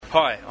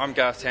Hi, I'm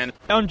Garth Tander.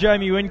 I'm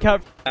Jamie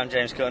Whincup. I'm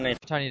James Courtney.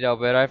 Tony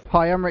D'Alberto.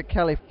 Hi, I'm Rick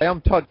Kelly. Hey,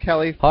 I'm Todd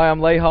Kelly. Hi, I'm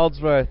Lee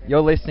Holdsworth.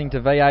 You're listening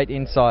to V8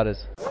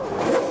 Insiders.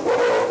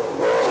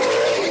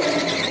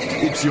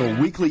 It's your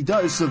weekly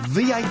dose of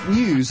V8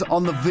 news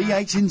on the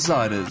V8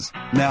 Insiders.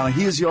 Now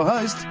here's your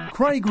host,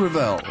 Craig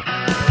Revell.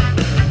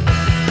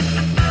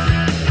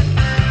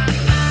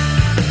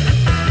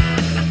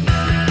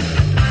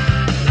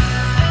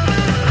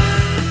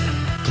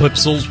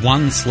 Clipsal's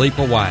one sleep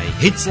away.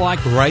 Hits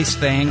like Race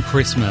Fan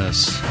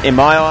Christmas. In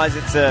my eyes,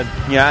 it's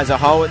as a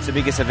whole, it's the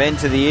biggest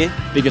event of the year.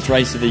 Biggest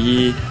race of the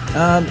year.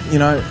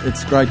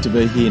 It's great to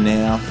be here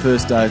now.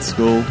 First day at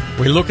school.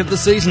 We look at the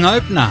season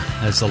opener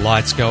as the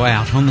lights go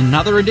out on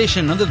another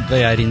edition of the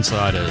V8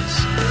 Insiders.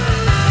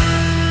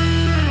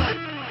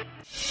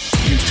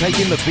 You've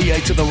taken the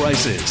V8 to the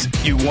races.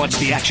 You watch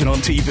the action on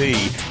TV.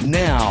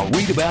 Now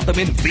read about them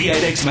in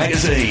V8X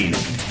Magazine.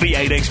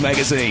 V8X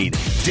Magazine,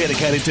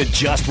 dedicated to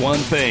just one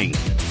thing,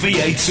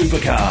 V8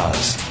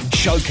 Supercars.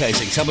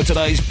 Showcasing some of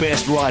today's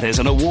best writers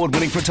and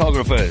award-winning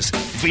photographers,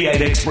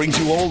 V8X brings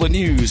you all the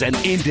news and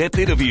in-depth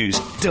interviews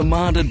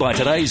demanded by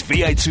today's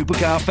V8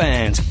 Supercar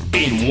fans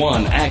in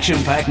one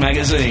action-packed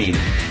magazine.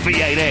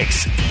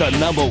 V8X, the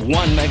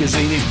 #1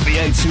 magazine in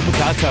V8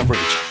 Supercar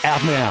coverage.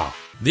 Out now.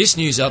 This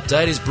news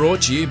update is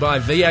brought to you by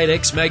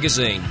V8X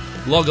Magazine.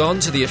 Log on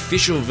to the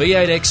official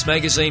V8X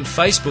Magazine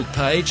Facebook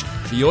page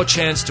for your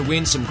chance to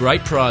win some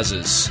great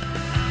prizes.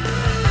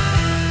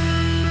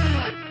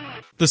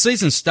 The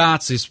season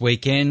starts this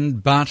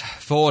weekend, but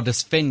for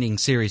defending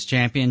series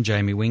champion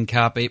Jamie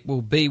Whincup, it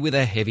will be with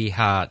a heavy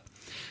heart.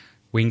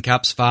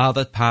 Whincup's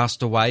father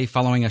passed away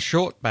following a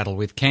short battle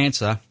with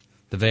cancer.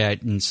 The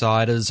V8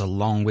 Insiders,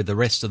 along with the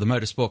rest of the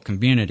motorsport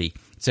community,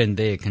 send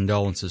their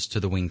condolences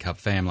to the Whincup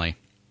family.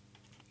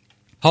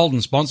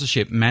 Holden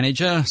sponsorship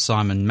manager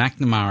Simon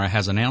McNamara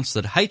has announced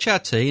that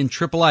HRT and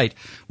Triple Eight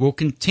will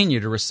continue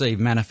to receive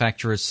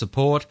manufacturers'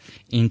 support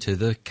into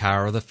the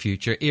Car of the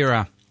Future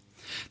era.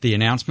 The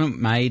announcement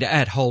made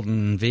at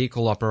Holden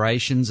Vehicle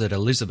Operations at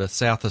Elizabeth,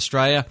 South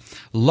Australia,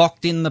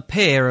 locked in the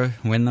pair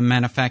when the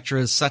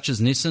manufacturers such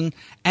as Nissan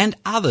and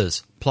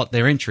others plot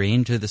their entry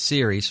into the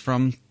series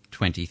from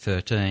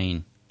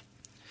 2013.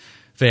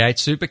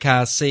 V8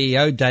 Supercars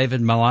CEO David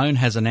Malone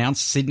has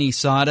announced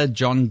Sydney-sider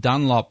John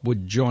Dunlop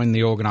would join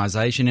the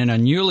organisation in a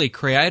newly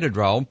created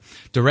role,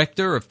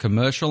 Director of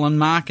Commercial and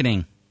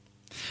Marketing.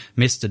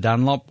 Mr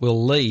Dunlop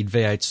will lead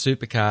V8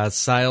 Supercars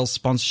sales,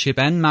 sponsorship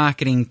and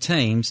marketing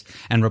teams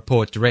and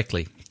report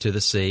directly to the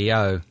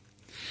CEO.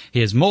 He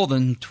has more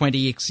than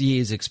 20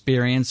 years'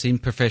 experience in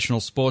professional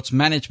sports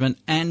management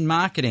and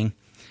marketing.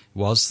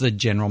 Was the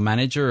General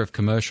Manager of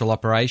Commercial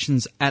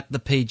Operations at the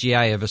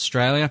PGA of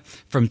Australia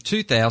from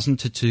 2000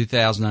 to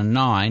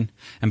 2009,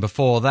 and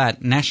before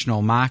that,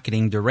 National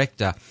Marketing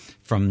Director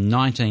from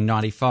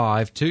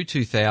 1995 to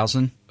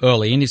 2000.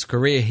 Early in his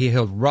career, he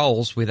held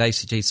roles with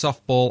ACT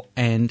Softball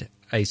and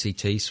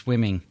ACT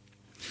Swimming.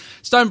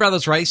 Stone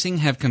Brothers Racing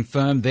have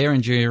confirmed their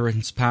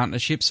endurance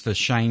partnerships for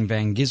Shane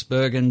Van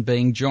Gisbergen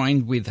being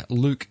joined with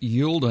Luke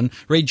Youlden,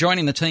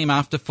 rejoining the team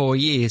after 4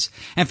 years.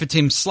 And for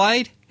Tim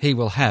Slade, he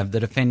will have the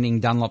defending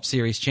Dunlop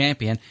Series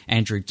champion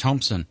Andrew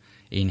Thompson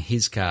in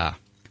his car.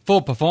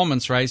 Ford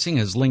Performance Racing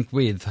has linked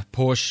with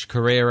Porsche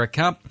Carrera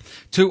Cup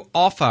to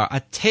offer a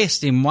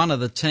test in one of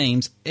the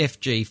team's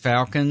FG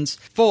Falcons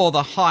for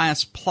the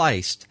highest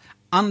placed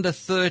under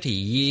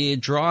 30-year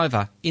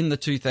driver in the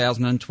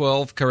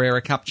 2012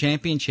 Carrera Cup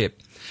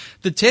Championship.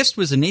 The test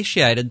was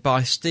initiated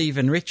by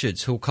Stephen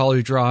Richards, who'll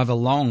co-drive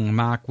along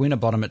Mark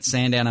Winterbottom at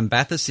Sandown and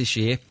Bathurst this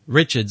year.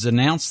 Richards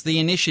announced the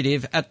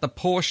initiative at the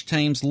Porsche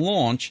team's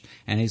launch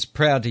and is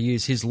proud to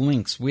use his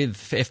links with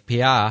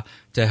FPR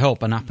to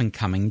help an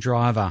up-and-coming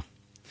driver.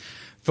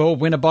 For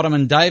Winterbottom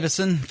and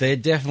Davison, they're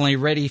definitely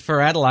ready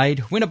for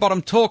Adelaide.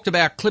 Winterbottom talked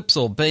about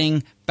Clipsal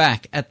being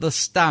back at the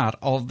start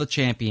of the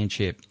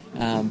championship.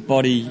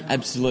 Body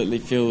absolutely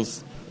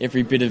feels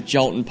every bit of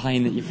jolt and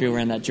pain that you feel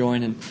around that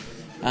joint,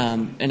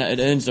 and it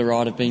earns the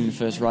right of being the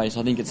first race.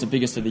 I think it's the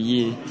biggest of the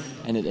year,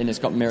 and it's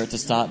got merit to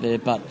start there,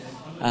 but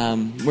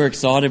we're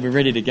excited, we're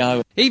ready to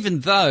go. Even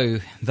though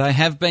they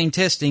have been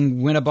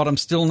testing, Winterbottom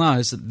still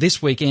knows that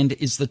this weekend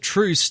is the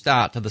true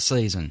start to the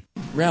season.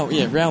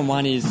 Round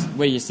one is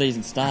where your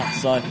season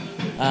starts, so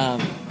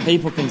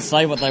people can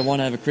say what they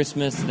want over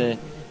Christmas, the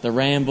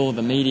ramble,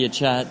 the media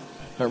chat,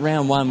 but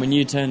round one, when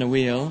you turn the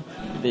wheel,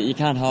 you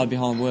can't hide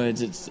behind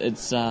words.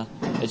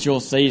 It's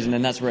your season,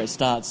 and that's where it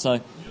starts.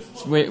 So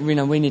we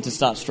need to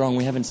start strong.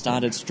 We haven't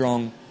started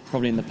strong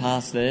probably in the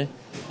past there,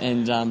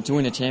 and to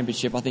win a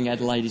championship, I think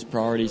Adelaide is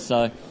priority.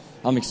 So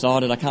I'm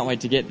excited. I can't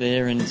wait to get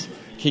there and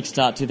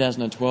kickstart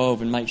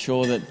 2012 and make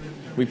sure that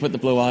we put the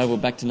Blue Oval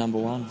back to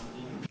 #1.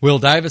 Will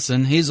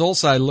Davison, he's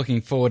also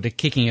looking forward to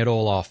kicking it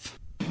all off.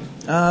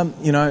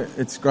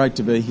 It's great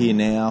to be here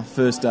now,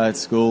 first day at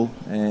school,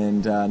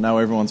 and know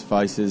everyone's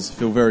faces,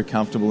 feel very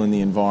comfortable in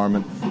the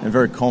environment and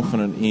very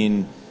confident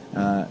in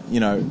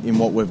in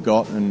what we've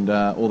got and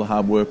all the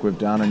hard work we've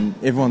done. And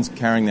everyone's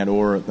carrying that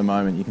aura at the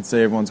moment. You can see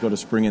everyone's got a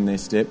spring in their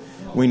step.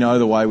 We know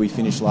the way we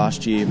finished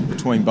last year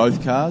between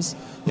both cars.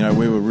 We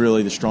were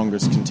really the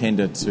strongest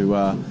contender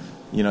to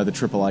the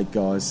Triple Eight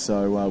guys.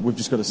 So we've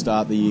just got to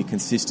start the year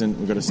consistent.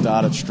 We've got to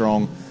start it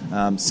strong.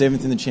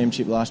 7th in the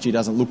championship last year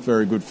doesn't look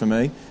very good for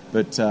me,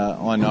 but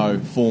I know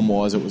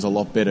form-wise it was a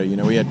lot better.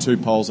 We had 2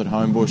 poles at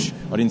Homebush.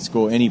 I didn't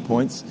score any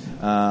points,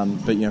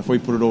 but if we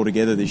put it all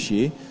together this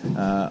year,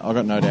 I've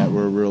got no doubt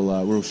we're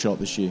a real shot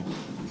this year.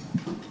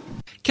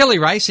 Kelly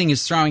Racing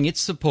is throwing its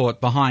support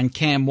behind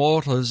Cam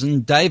Waters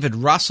and David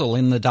Russell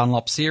in the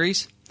Dunlop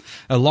Series,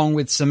 along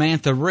with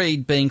Samantha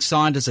Reid being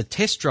signed as a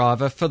test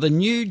driver for the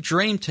new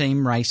Dream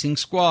Team Racing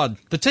squad.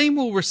 The team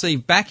will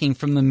receive backing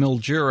from the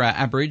Mildura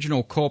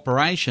Aboriginal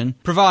Corporation,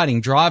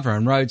 providing driver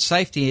and road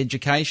safety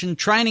education,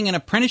 training and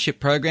apprenticeship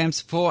programs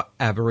for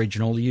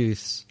Aboriginal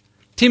youths.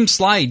 Tim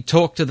Slade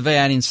talked to the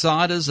V8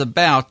 Insiders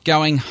about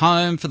going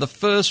home for the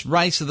first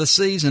race of the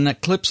season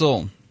at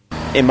Clipsal.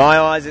 In my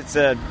eyes, it's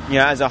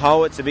as a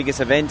whole, it's the biggest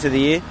event of the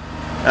year,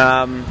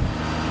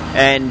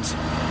 and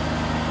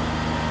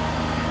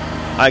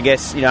I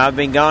guess I've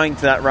been going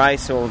to that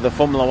race or the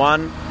Formula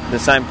One, the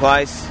same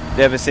place,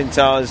 ever since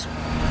I was,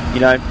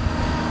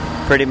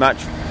 pretty much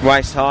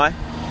waist high,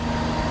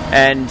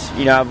 and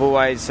I've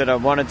always sort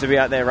of wanted to be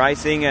out there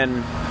racing,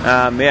 and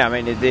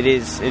it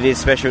is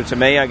special to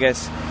me, I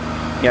guess.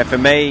 For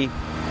me,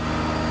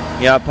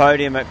 a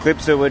podium at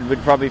Clipsal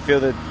would probably feel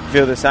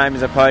the same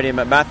as a podium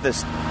at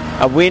Bathurst.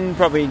 A win,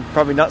 probably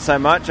not so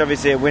much.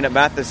 Obviously, a win at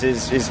Bathurst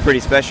is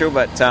pretty special,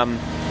 but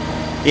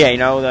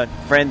all the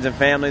friends and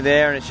family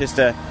there, and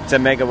it's a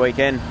mega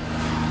weekend.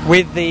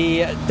 With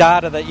the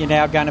data that you're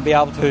now going to be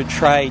able to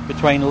trade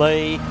between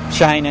Lee,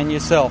 Shane, and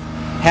yourself,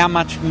 how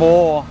much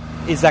more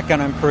is that going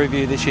to improve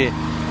you this year?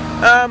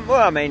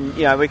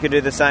 We could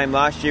do the same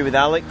last year with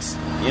Alex.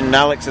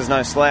 Alex is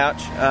no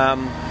slouch,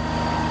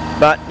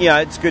 but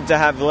it's good to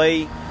have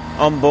Lee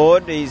on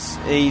board. He's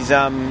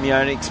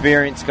an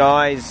experienced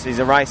guy. He's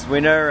a race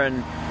winner,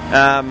 and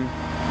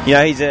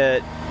he's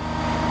a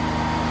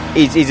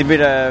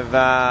bit of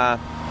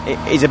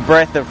he's a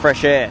breath of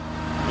fresh air.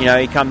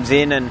 He comes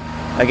in, and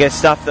I guess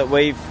stuff that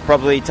we've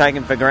probably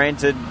taken for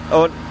granted,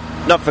 or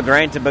not for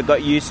granted, but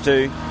got used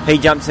to. He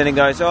jumps in and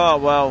goes, "Oh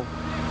well,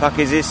 fuck,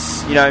 is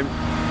this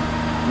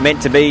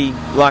meant to be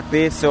like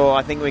this, or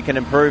I think we can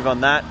improve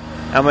on that."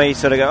 And we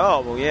sort of go, "Oh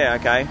well, yeah,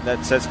 okay,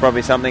 that's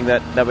probably something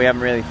that we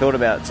haven't really thought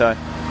about." So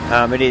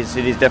it is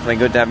definitely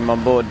good to have him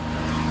on board.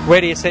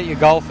 Where do you set your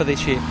goal for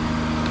this year?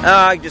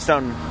 Just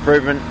on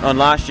improvement on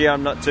last year.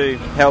 I'm not too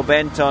hell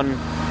bent on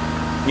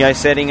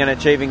setting and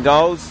achieving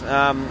goals.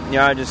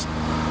 Just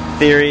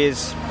theory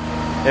is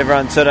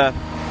everyone sort of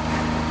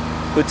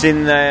puts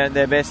in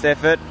their best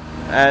effort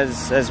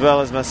as well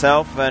as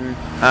myself, and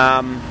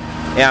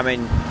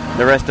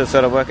the rest will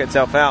sort of work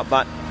itself out.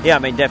 But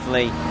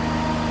definitely.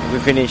 We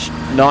finished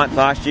 9th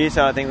last year,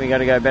 so I think we've got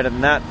to go better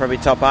than that, probably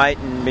top 8,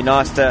 and be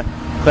nice to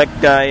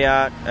collect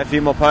a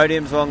few more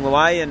podiums along the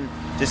way and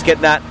just get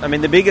that.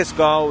 The biggest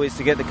goal is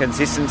to get the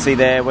consistency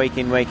there week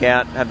in, week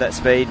out, have that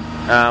speed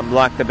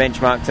like the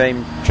benchmark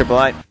team,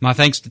 Triple Eight. My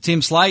thanks to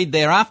Tim Slade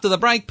there. After the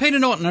break, Peter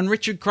Norton and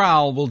Richard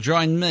Crowell will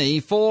join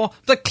me for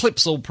the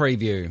Clipsal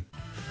preview.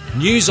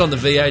 News on the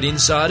V8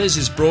 Insiders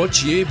is brought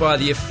to you by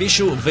the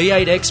official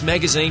V8X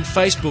Magazine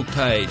Facebook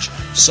page.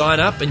 Sign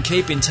up and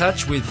keep in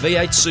touch with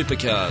V8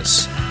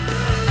 Supercars.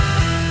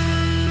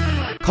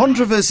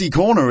 Controversy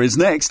Corner is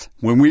next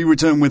when we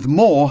return with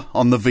more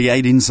on the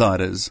V8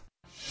 Insiders.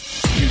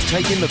 You've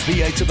taken the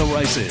V8 to the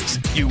races.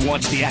 You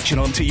watch the action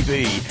on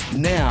TV.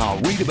 Now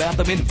read about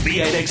them in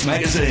V8X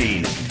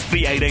Magazine.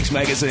 V8X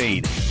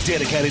Magazine,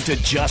 dedicated to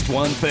just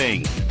one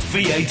thing,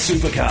 V8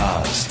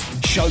 Supercars.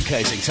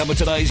 Showcasing some of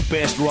today's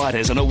best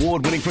writers and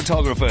award-winning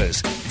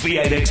photographers,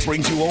 V8X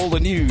brings you all the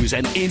news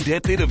and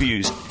in-depth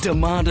interviews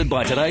demanded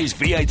by today's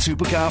V8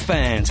 Supercar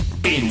fans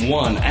in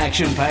one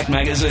action-packed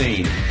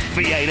magazine.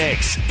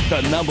 V8X,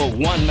 the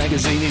 #1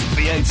 magazine in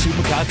V8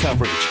 Supercar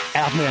coverage.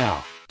 Out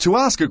now. To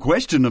ask a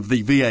question of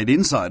the V8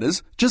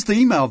 Insiders, just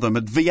email them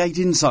at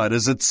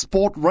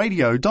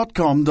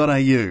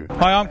v8insiders@sportradio.com.au.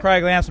 Hi, I'm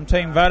Craig Lowndes from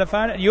Team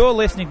Vodafone, and you're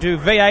listening to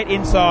V8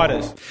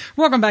 Insiders.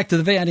 Welcome back to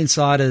the V8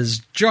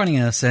 Insiders. Joining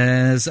us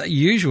as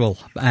usual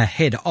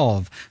ahead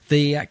of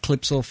the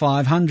Clipsal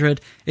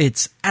 500,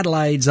 it's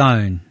Adelaide's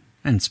own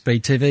and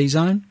Speed TV's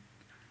own,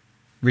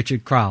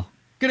 Richard Crowell.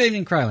 Good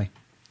evening, Crowley.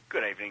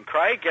 Good evening,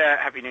 Craig.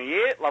 Happy New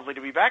Year. Lovely to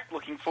be back.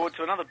 Looking forward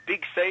to another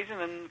big season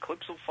and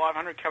Clipsal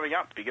 500 coming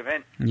up. Big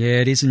event. Yeah,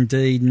 it is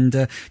indeed.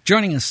 And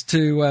joining us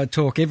to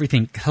talk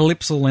everything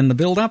Clipsal in the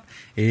build-up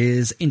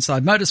is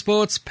Inside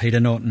Motorsports,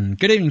 Peter Norton.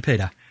 Good evening,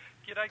 Peter.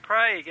 G'day,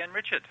 Craig and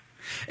Richard.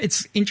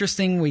 It's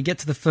interesting we get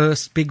to the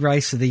first big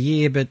race of the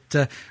year, but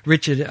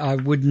Richard, I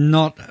would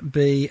not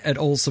be at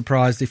all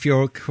surprised if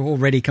you're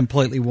already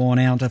completely worn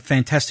out. A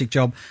fantastic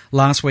job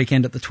last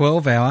weekend at the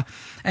 12-hour.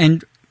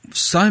 And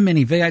so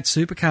many V8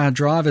 supercar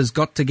drivers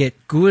got to get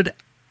good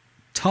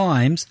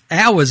times,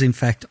 hours in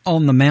fact,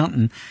 on the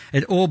mountain.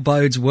 It all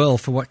bodes well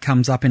for what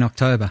comes up in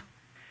October.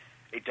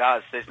 It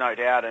does, there's no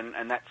doubt,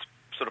 and that's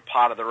sort of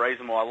part of the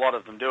reason why a lot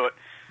of them do it.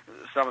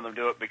 Some of them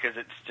do it because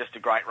it's just a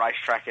great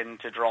racetrack, and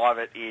to drive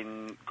it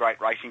in great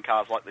racing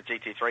cars like the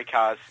GT3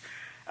 cars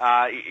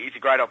is a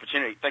great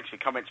opportunity. Thanks for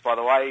your comments, by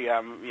the way.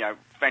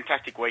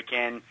 Fantastic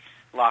weekend.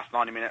 Last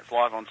 90 minutes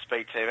live on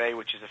Speed TV,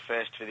 which is a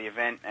first for the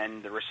event,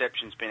 and the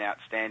reception's been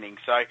outstanding.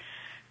 So,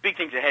 big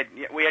things ahead.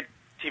 We had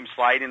Tim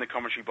Slade in the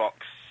commentary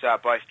box,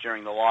 both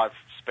during the live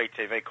Speed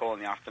TV call in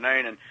the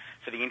afternoon and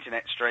for the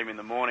internet stream in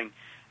the morning.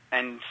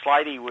 And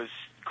Slady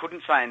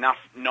couldn't say enough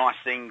nice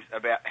things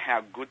about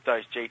how good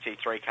those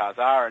GT3 cars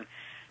are. And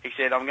he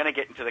said, I'm going to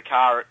get into the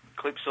car at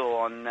Clipsal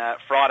on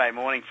Friday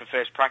morning for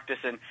first practice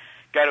and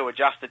go to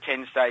adjust the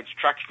 10-stage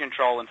traction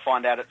control and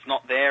find out it's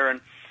not there,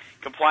 and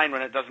complain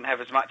when it doesn't have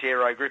as much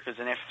aero grip as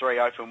an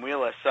F3 open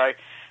wheeler. So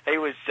he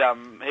was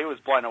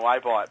blown away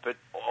by it. But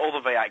all the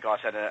V8 guys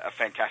had a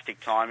fantastic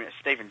time.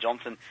 Stephen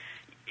Johnson,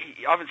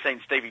 I haven't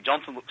seen Stevie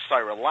Johnson look so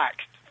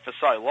relaxed for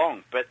so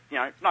long. But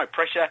no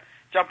pressure.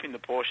 Jump in the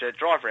Porsche,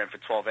 drive around for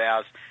 12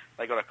 hours.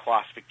 They got a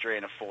class victory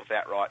and a fourth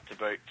outright to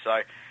boot.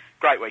 So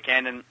great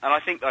weekend, and I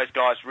think those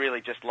guys really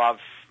just love.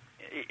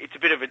 It's a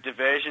bit of a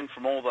diversion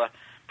from all the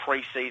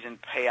pre-season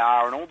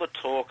PR and all the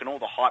talk and all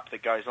the hype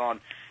that goes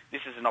on.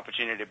 This is an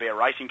opportunity to be a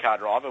racing car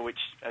driver, which,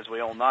 as we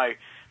all know,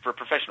 for a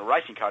professional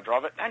racing car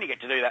driver, they only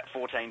get to do that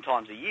 14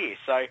 times a year.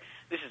 So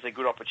this is a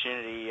good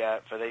opportunity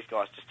for these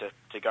guys just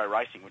to go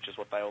racing, which is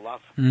what they all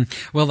love.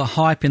 Well, the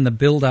hype in the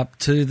build-up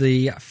to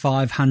the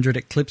 500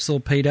 at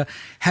Clipsal, Peter,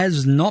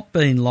 has not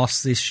been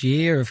lost this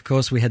year. Of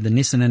course, we had the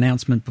Nissan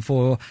announcement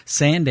before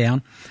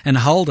Sandown, and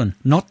Holden,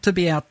 not to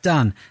be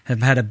outdone,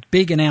 have had a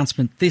big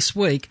announcement this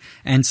week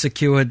and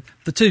secured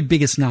the two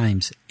biggest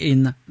names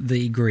in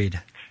the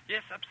grid.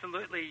 Yes,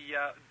 absolutely.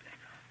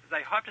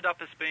 They hyped it up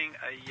as being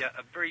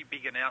a very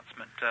big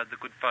announcement, the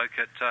good folk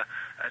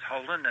at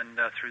Holden and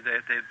through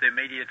their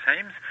media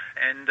teams,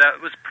 and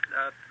it was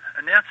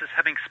announced as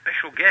having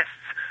special guests.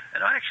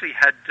 And I actually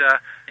had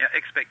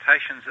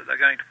expectations that they're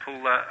going to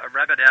pull a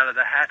rabbit out of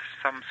the hat,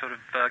 some sort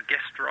of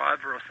guest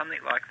driver or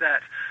something like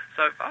that.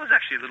 So I was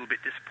actually a little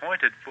bit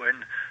disappointed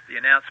when the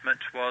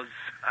announcement was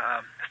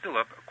still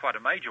quite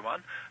a major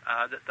one,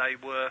 that they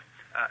were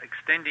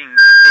extending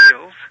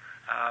deals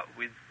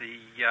with the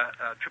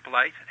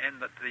 888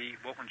 and the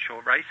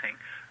Walkinshaw Racing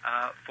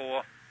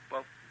for,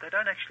 well, they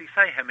don't actually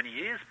say how many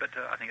years, but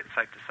I think it's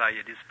safe to say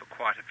it is for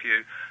quite a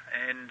few.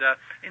 And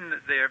in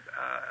their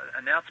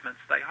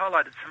announcements, they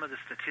highlighted some of the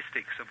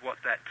statistics of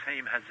what that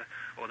team has,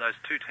 or those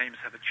two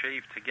teams have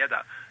achieved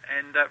together.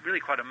 And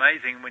really quite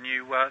amazing when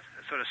you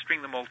sort of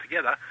string them all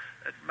together.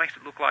 It makes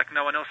it look like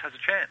no one else has a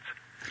chance.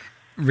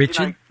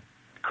 Richard?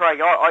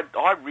 Craig,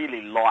 I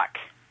really like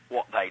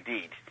what they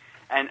did.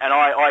 And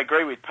I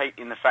agree with Pete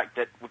in the fact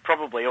that we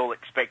probably all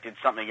expected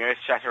something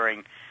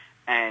earth-shattering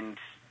and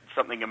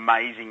something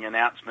amazing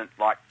announcement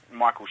like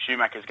Michael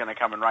Schumacher's going to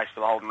come and race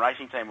for the Holden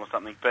Racing Team or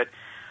something. But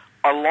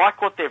I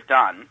like what they've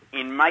done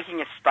in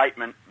making a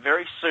statement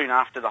very soon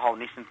after the whole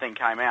Nissan thing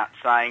came out,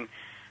 saying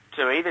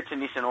to either to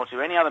Nissan or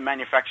to any other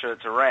manufacturer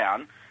that's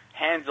around,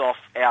 hands off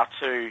our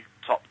two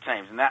top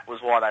teams. And that was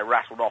why they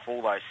rattled off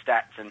all those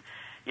stats and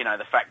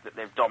the fact that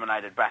they've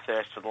dominated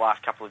Bathurst for the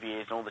last couple of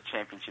years and all the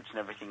championships and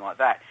everything like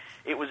that.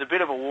 It was a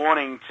bit of a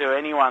warning to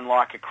anyone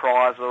like a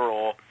Chrysler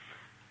or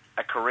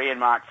a Korean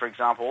Mark, for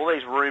example, all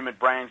these rumoured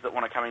brands that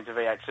want to come into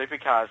V8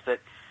 supercars that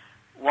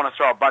want to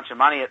throw a bunch of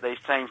money at these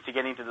teams to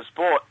get into the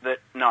sport, that,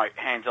 no,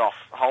 hands off.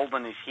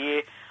 Holden is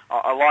here.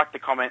 I like the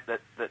comment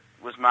that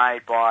was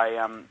made by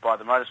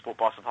the motorsport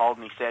boss of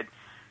Holden. He said,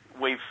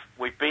 we've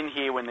been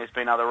here when there's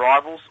been other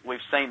rivals. We've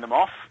seen them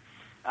off.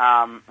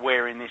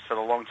 We're in this for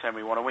the long term.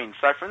 We want to win.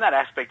 So from that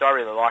aspect, I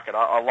really like it.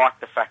 I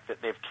like the fact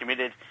that they've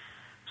committed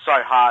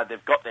so hard.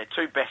 They've got their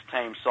two best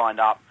teams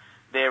signed up.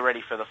 They're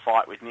ready for the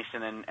fight with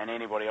Nissan and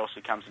anybody else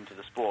who comes into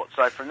the sport.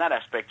 So from that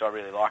aspect, I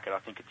really like it. I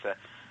think it's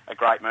a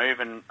great move,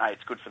 and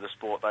it's good for the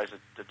sport. Those are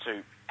the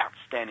two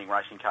outstanding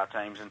racing car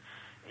teams, and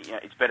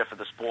it's better for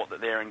the sport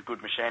that they're in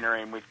good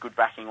machinery and with good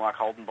backing like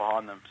Holden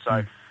behind them.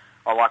 So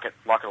I like it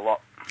a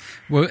lot.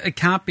 Well, it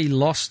can't be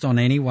lost on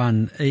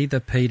anyone either,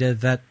 Peter,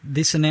 that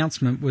this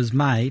announcement was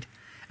made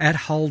at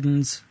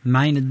Holden's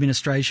main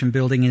administration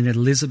building in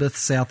Elizabeth,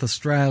 South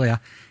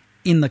Australia,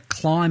 in the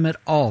climate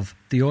of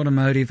the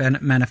automotive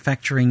and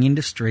manufacturing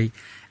industry,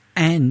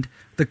 and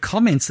the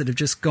comments that have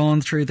just gone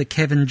through the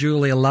Kevin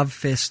Julia Love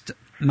Fest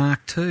Mark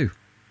II.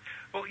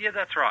 Well, yeah,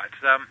 that's right.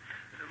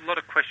 A lot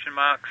of question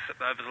marks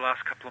over the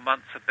last couple of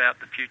months about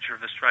the future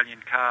of Australian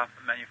car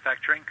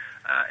manufacturing,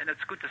 and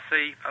it's good to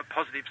see a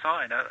positive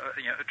sign,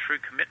 a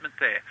true commitment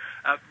there.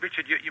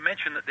 Richard, you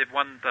mentioned that they've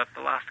won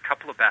the last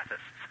couple of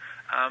Bathursts.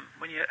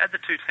 When you add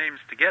the two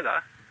teams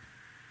together,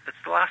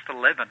 it's the last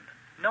 11.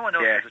 No one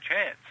else has a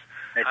chance.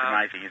 It's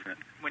amazing, isn't it?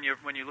 When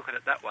you look at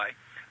it that way.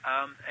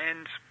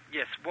 And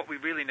yes, what we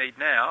really need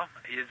now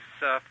is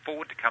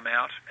Ford to come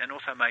out and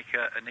also make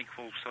an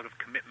equal sort of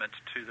commitment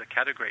to the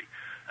category.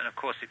 And of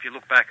course, if you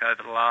look back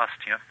over the last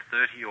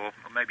 30 or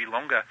maybe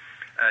longer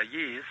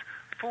years,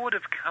 Ford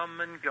have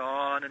come and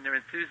gone, and their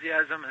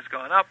enthusiasm has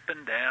gone up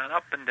and down,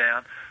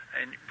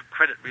 and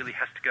credit really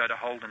has to go to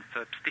Holden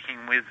for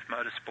sticking with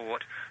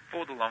motorsport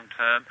for the long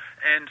term.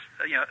 And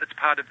it's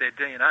part of their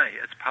DNA.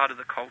 It's part of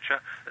the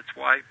culture. It's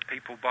why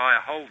people buy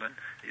a Holden,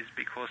 is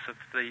because of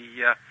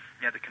the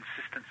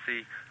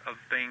consistency of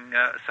being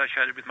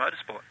associated with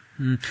motorsport.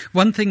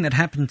 One thing that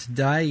happened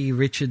today,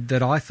 Richard,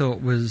 that I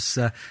thought was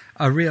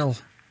a real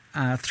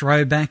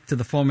throwback to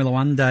the Formula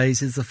One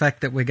days is the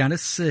fact that we're going to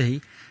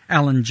see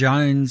Alan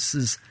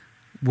Jones's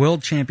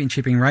World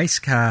Championship winning race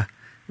car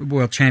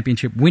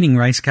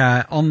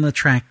on the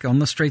track, on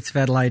the streets of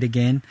Adelaide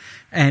again,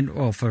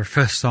 for the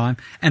first time,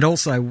 and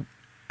also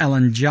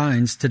Alan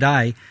Jones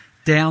today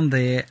down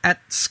there at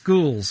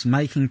schools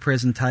making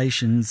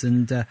presentations,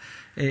 and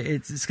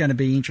it's going to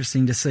be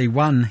interesting to see,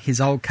 one,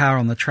 his old car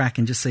on the track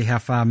and just see how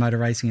far motor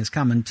racing has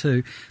come, and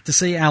two, to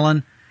see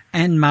Alan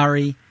and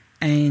Murray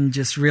and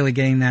just really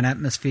getting that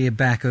atmosphere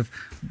back of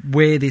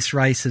where this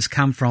race has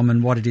come from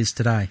and what it is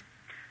today.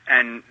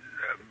 And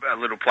a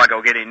little plug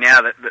I'll get in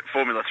now that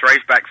Formula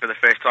 3's back for the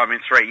first time in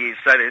 3 years,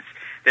 so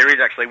there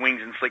is actually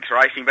Wings and Slicks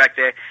racing back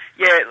there.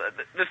 Yeah,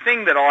 the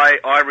thing that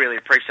I really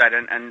appreciate,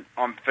 and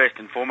I'm first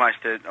and foremost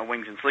a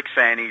Wings and Slicks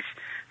fan, is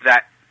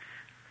that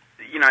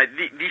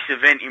this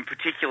event in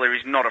particular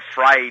is not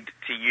afraid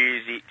to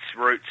use its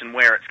roots and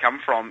where it's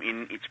come from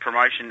in its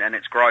promotion and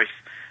its growth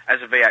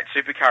as a V8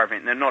 supercar event.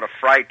 And they're not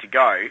afraid to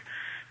go.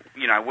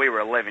 We were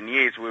 11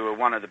 years, we were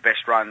one of the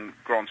best run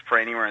Grands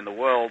Prix anywhere in the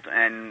world,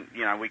 and,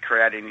 we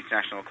created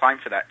international acclaim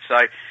for that. So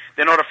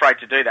they're not afraid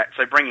to do that.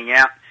 So bringing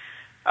out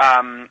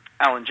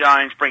Alan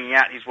Jones, bringing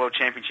out his World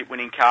Championship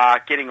winning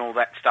car, getting all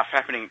that stuff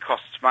happening, it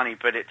costs money,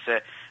 but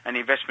it's an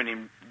investment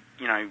in,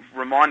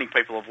 reminding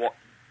people of what,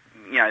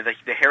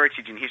 the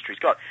heritage and history's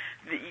got.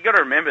 You've got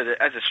to remember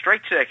that as a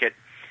street circuit,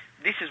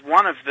 this is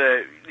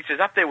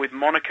up there with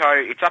Monaco,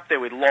 it's up there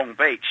with Long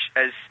Beach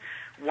as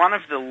one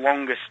of the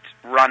longest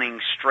running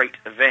street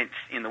events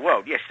in the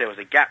world. Yes, there was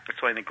a gap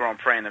between the Grand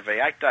Prix and the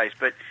V8 days,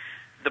 but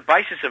the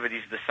basis of it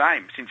is the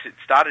same since it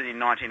started in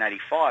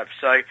 1985.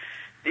 So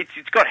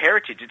it's got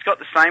heritage. It's got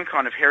the same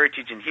kind of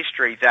heritage and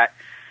history that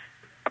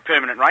a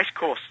permanent race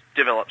course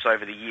develops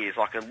over the years,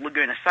 like a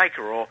Laguna Seca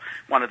or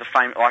one of the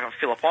like a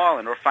Phillip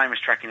Island or a famous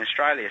track in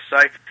Australia. So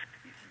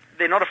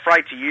they're not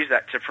afraid to use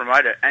that to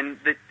promote it, and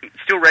it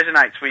still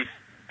resonates with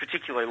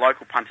particularly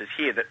local punters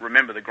here that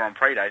remember the Grand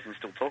Prix days and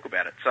still talk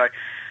about it. So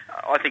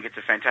I think it's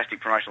a fantastic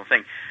promotional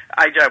thing.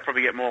 AJ will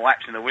probably get more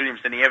laps in the Williams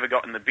than he ever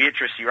got in the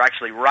Beatrice. You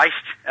actually raced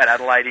at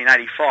Adelaide in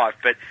 85,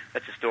 but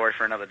that's a story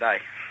for another day.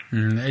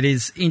 It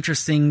is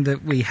interesting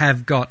that we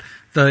have got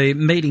the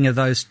meeting of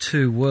those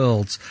two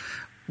worlds.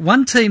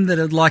 One team that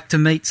would like to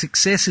meet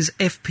success is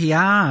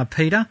FPR,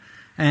 Peter,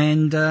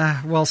 and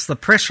whilst the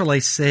press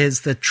release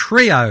says the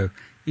trio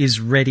is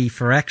ready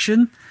for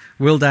action,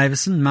 Will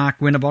Davison, Mark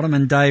Winterbottom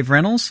and Dave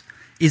Reynolds,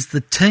 is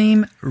the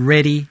team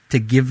ready to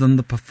give them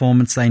the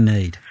performance they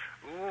need?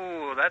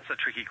 Ooh, that's a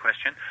tricky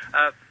question.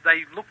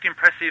 They looked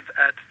impressive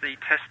at the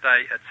test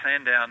day at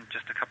Sandown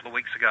just a couple of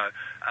weeks ago.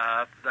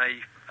 They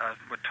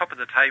were top of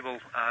the table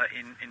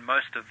in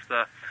most of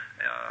the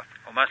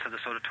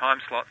sort of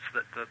time slots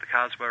that the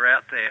cars were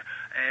out there,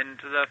 and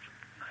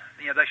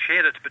they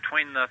shared it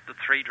between the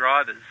three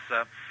drivers.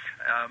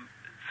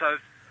 So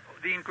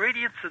the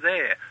ingredients are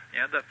there.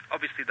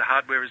 Obviously the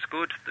hardware is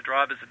good. The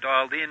drivers are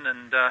dialed in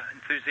and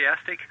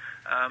enthusiastic.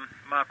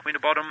 Mark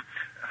Winterbottom,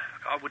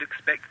 I would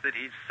expect that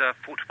his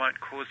foot won't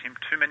cause him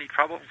too many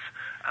troubles.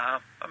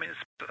 It's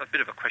a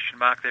bit of a question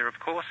mark there, of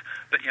course,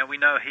 but we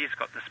know he's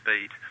got the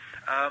speed.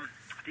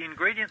 The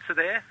ingredients are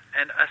there,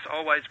 and as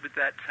always with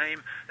that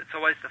team, it's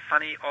always the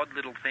funny, odd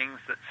little things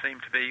that seem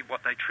to be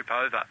what they trip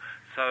over.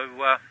 So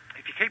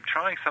if you keep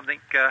trying something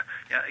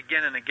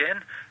again and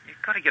again,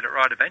 you've got to get it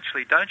right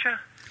eventually, don't you?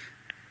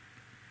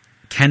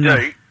 Can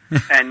do.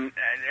 and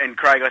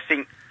Craig, I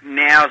think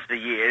now's the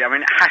year.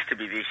 It has to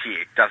be this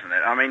year, doesn't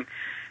it?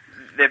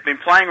 They've been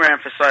playing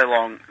around for so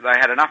long. They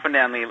had an up and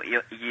down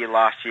year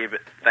last year,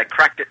 but they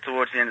cracked it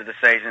towards the end of the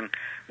season.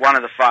 One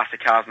of the faster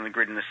cars on the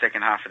grid in the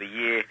second half of the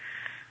year.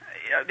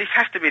 This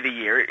has to be the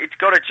year. It's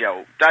got to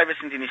gel.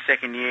 Davison's in his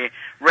second year.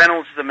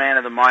 Reynolds is the man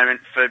of the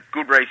moment for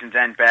good reasons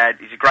and bad.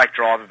 He's a great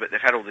driver, but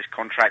they've had all this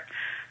contract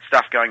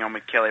stuff going on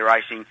with Kelly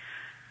Racing.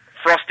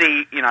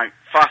 Frosty,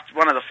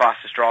 one of the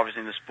fastest drivers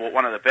in the sport,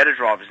 one of the better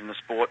drivers in the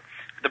sport.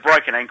 The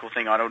broken ankle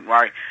thing, I don't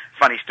worry.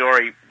 Funny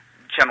story,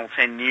 Channel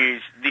 10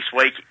 News this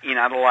week in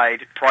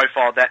Adelaide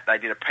profiled that. They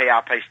did a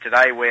PR piece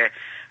today where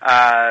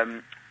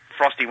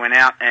Frosty went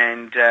out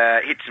and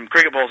hit some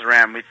cricket balls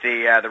around with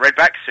the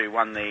Redbacks, who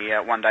won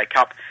the One Day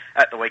Cup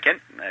at the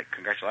weekend.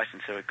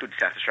 Congratulations to a good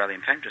South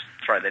Australian team. Just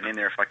throw that in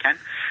there if I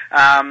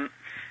can.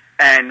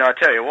 And I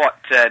tell you what,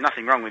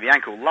 nothing wrong with the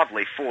ankle.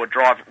 Lovely forward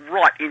drive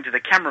right into the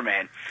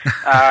cameraman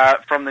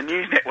from the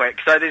news network.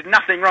 So there's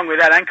nothing wrong with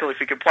that ankle if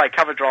you can play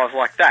cover drives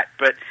like that.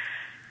 But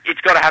it's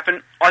got to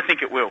happen. I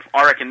think it will.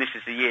 I reckon this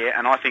is the year,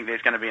 and I think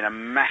there's going to be a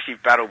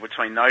massive battle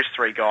between those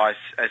three guys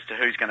as to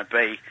who's going to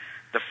be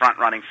the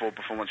front-running Ford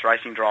Performance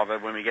Racing driver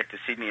when we get to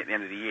Sydney at the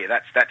end of the year.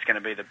 That's going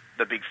to be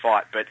the big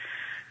fight. But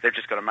they've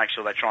just got to make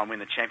sure they try and win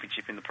the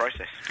championship in the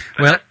process.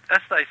 Well,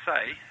 as they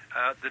say,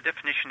 the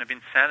definition of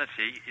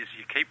insanity is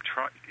you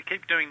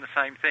keep doing the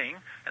same thing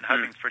and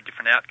hoping for a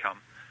different outcome.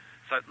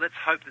 So let's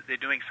hope that they're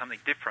doing something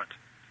different.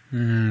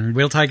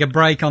 We'll take a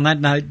break on that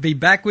note. Be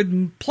back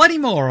with plenty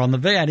more on the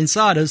V8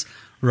 Insiders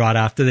right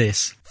after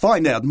this.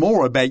 Find out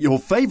more about your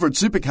favourite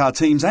supercar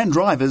teams and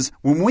drivers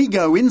when we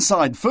go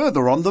inside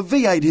further on the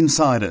V8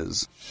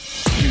 Insiders.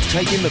 You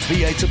take in the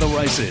V8 to the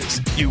races.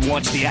 You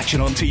watch the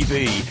action on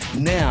TV.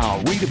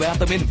 Now read about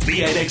them in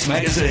V8X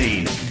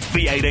Magazine.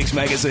 V8X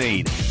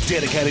Magazine,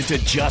 dedicated to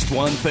just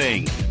one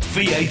thing,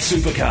 V8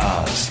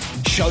 supercars.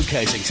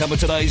 Showcasing some of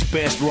today's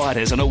best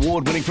writers and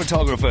award-winning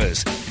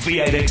photographers,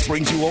 V8X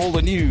brings you all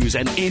the news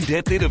and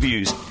in-depth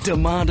interviews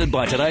demanded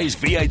by today's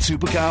V8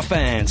 supercar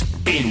fans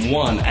in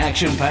one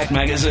action-packed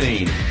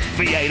magazine.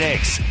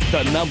 V8X,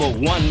 the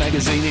 #1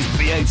 magazine in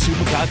V8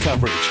 supercar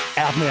coverage.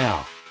 Out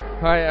now.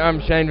 Hi,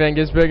 I'm Shane Van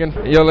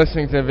Gisbergen. You're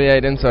listening to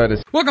V8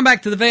 Insiders. Welcome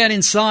back to the V8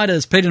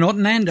 Insiders. Peter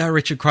Norton and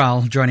Richard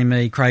Craill joining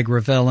me, Craig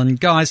Revell. And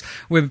guys,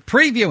 we're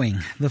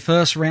previewing the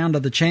first round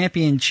of the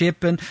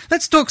championship. And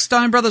let's talk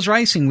Stone Brothers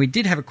Racing. We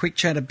did have a quick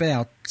chat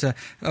about,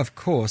 of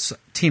course,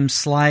 Tim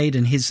Slade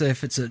and his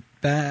efforts at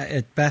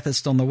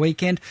Bathurst on the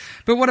weekend.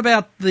 But what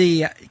about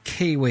the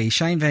Kiwi,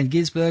 Shane Van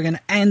Gisbergen,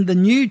 and the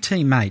new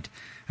teammate,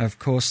 of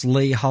course,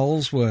 Lee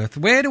Holsworth?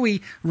 Where do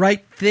we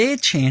rate their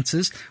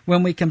chances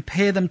when we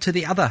compare them to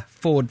the other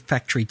Ford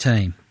factory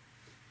team?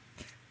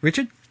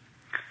 Richard?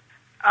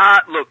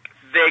 Look,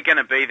 they're going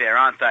to be there,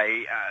 aren't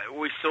they?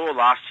 We saw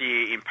last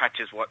year in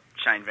patches what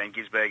Shane Van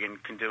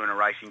Gisbergen can do in a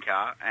racing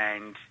car,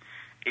 and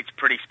it's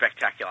pretty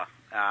spectacular.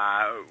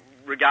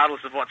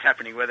 Regardless of what's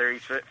happening, whether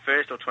he's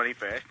first or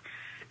 21st,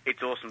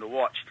 it's awesome to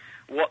watch.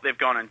 What they've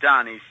gone and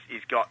done is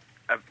got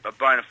a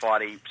bona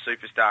fide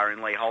superstar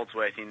in Lee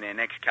Holdsworth in their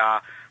next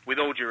car, with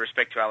all due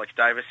respect to Alex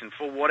Davis, and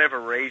for whatever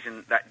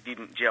reason that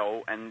didn't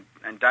gel, and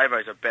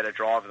Davo's a better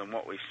driver than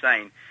what we've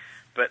seen,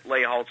 but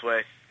Lee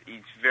Holdsworth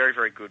is very,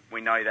 very good.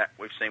 We know that.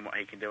 We've seen what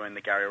he can do in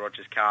the Gary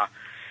Rogers car.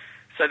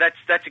 So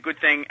that's a good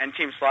thing, and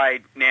Tim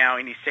Slade, now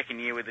in his second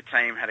year with the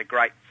team, had a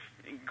great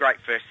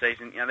first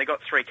season. You know, they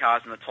got 3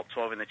 cars in the top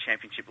 12 in the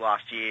championship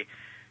last year.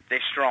 They're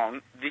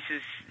strong.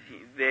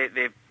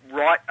 They're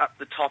right up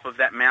the top of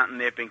that mountain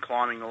they've been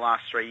climbing the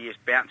last 3 years,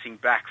 bouncing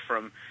back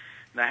from.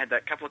 They had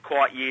that couple of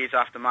quiet years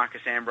after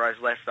Marcus Ambrose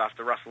left,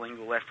 after Russell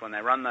Ingall left, when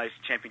they run those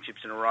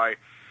championships in a row.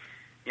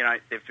 You know,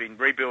 they've been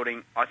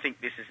rebuilding. I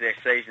think this is their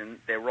season.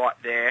 They're right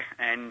there,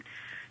 and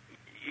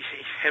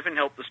heaven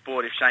help the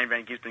sport if Shane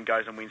Van Gisbergen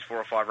goes and wins 4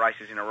 or 5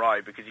 races in a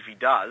row, because if he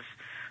does,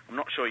 I'm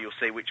not sure you'll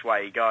see which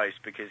way he goes,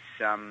 because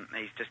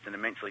he's just an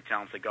immensely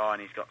talented guy,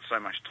 and he's got so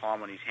much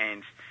time on his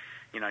hands,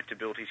 you know, to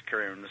build his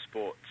career in the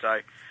sport. So,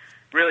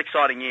 really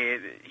exciting year.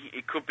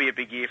 It could be a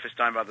big year for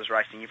Stone Brothers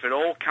Racing. If it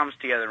all comes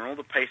together and all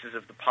the pieces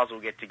of the puzzle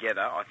get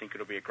together, I think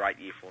it'll be a great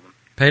year for them.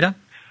 Peter?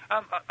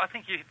 I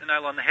think you hit the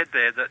nail on the head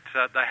there, that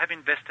they have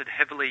invested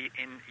heavily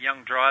in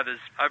young drivers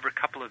over a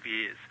couple of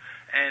years,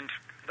 and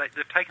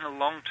they've taken a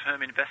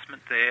long-term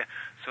investment there,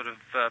 sort of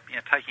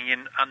taking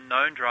in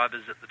unknown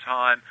drivers at the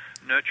time,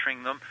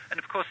 nurturing them, and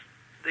of course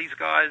these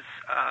guys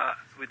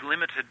with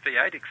limited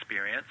V8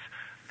 experience,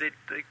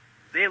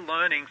 they're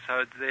learning,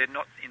 so they're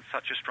not in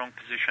such a strong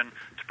position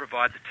to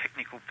provide the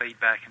technical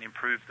feedback and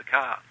improve the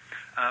car.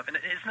 And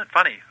isn't it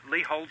funny?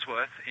 Lee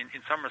Holdsworth,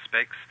 in some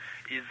respects,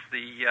 is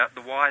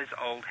the wise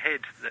old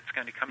head that's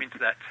going to come into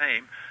that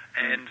team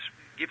and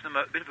give them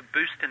a bit of a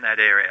boost in that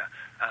area.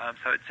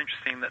 So it's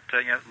interesting that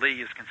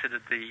Lee is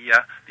considered the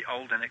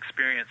old and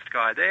experienced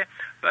guy there.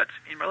 But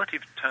in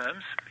relative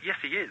terms, yes,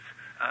 he is.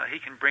 He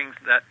can bring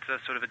that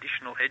sort of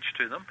additional edge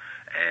to them,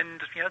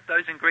 and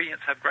those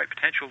ingredients have great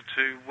potential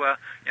to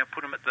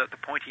put them at the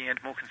pointy end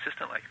more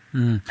consistently.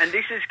 And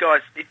this is,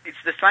 guys, it's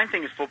the same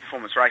thing as Full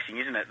Performance Racing,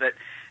 isn't it? That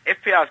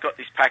FPR's got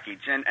this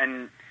package,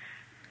 and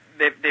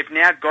they've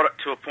now got it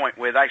to a point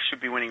where they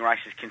should be winning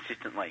races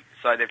consistently.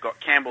 So they've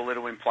got Campbell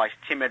Little in place.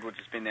 Tim Edwards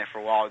has been there for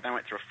a while. They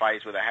went through a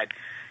phase where they had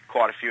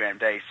quite a few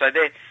MDs. So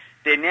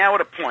they're now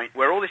at a point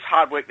where all this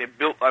hard work they've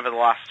built over the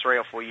last 3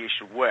 or 4 years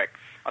should work.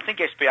 I think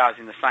SPR is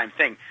in the same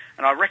thing,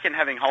 and I reckon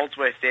having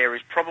Holdsworth there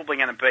is probably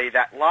going to be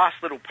that last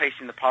little piece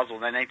in the puzzle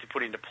they need to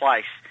put into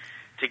place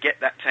to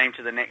get that team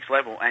to the next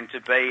level and to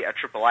be a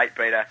Triple Eight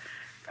beater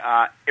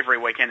every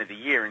weekend of the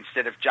year,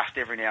 instead of just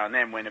every now and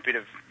then when a bit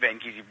of Van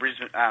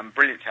Gisbergen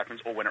brilliance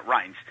happens or when it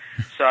rains.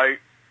 So,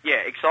 yeah,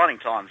 exciting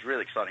times,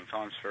 really exciting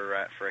times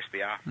for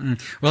SPR.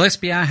 Well,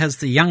 SPR has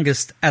the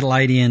youngest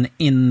Adelaidean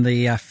in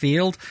the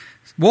field.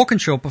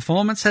 Walkinshaw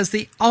Performance has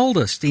the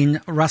oldest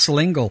in Russell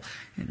Ingall.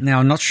 Now,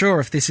 I'm not sure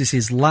if this is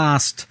his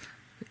last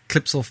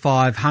Clipsal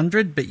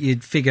 500, but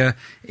you'd figure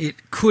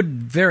it could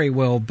very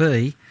well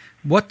be.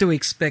 What do we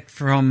expect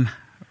from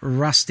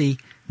Rusty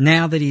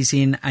now that he's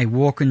in a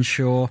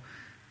Walkinshaw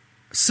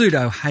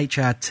pseudo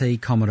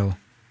HRT Commodore?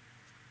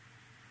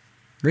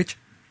 Rich?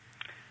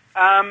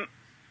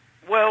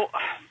 Well,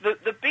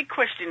 the big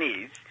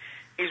question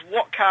is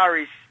what car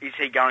is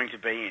he going to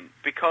be in?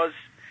 Because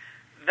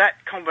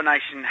that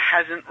combination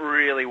hasn't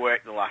really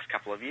worked the last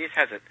couple of years,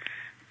 has it?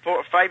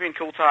 For Fabian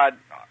Coulthard,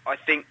 I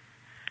think,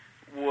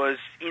 was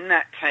in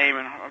that team,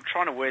 and I'm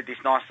trying to word this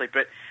nicely,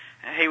 but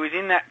he was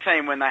in that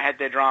team when they had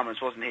their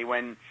dramas, wasn't he?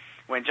 When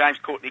James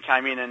Courtney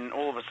came in and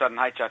all of a sudden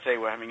HRT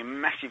were having a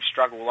massive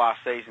struggle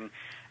last season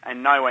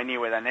and nowhere near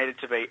where they needed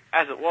to be.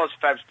 As it was,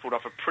 Fabs pulled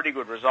off a pretty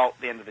good result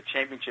at the end of the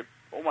championship,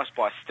 almost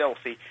by stealth.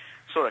 He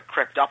sort of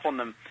crept up on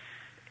them.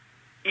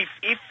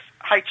 If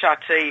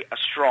HRT are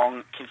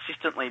strong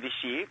consistently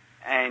this year,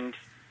 and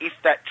if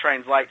that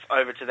translates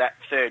over to that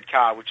third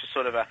car, which is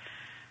sort of a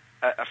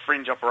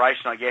fringe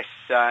operation, I guess,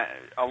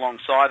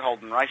 alongside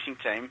Holden Racing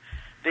Team,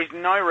 there's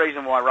no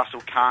reason why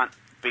Russell can't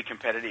be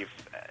competitive.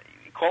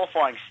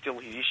 Qualifying is still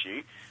his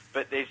issue,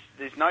 but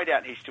there's no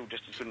doubt he's still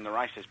just as good in the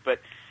races.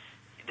 But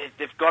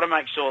they've got to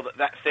make sure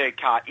that third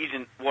car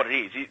isn't what it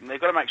is. They've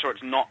got to make sure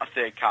it's not a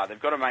third car. They've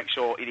got to make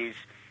sure it is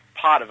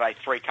part of a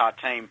three-car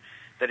team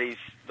that is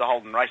the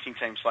Holden Racing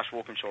Team /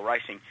 Walkinshaw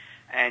Racing.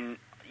 And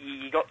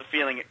you got the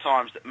feeling at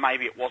times that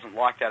maybe it wasn't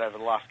like that over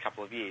the last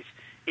couple of years.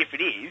 If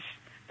it is,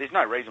 there's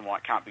no reason why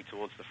it can't be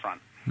towards the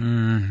front.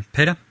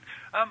 Peter?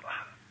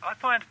 I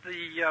find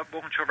the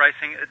Walkinshaw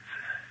Racing,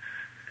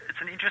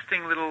 it's an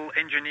interesting little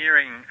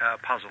engineering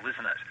puzzle,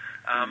 isn't it?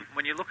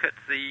 When you look at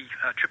the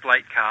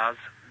 888 cars,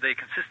 they're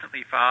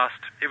consistently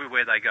fast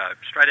everywhere they go.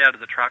 Straight out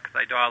of the truck,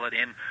 they dial it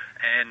in,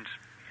 and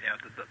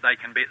they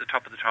can be at the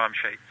top of the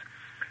timesheets.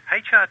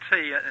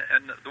 HRT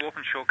and the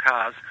Walkinshaw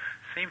cars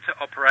seem to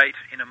operate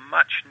in a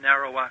much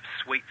narrower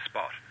sweet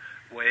spot,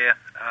 where,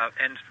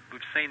 and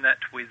we've seen that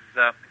with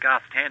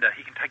Garth Tander.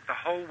 He can take the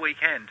whole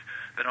weekend,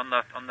 but on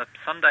the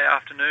Sunday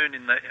afternoon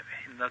in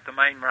the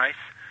main race,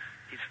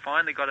 he's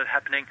finally got it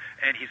happening,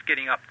 and he's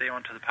getting up there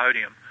onto the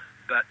podium.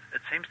 But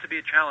it seems to be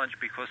a challenge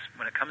because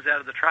when it comes out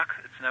of the truck,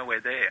 it's nowhere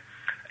there.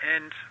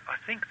 And I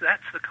think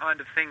that's the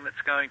kind of thing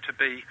that's going to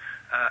be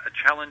a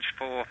challenge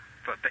for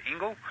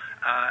Ingle,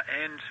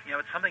 and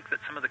it's something that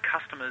some of the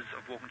customers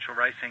of Walkinshaw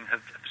Racing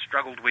have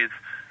struggled with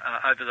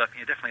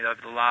definitely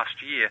over the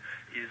last year,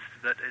 is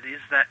that it is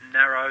that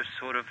narrow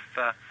sort of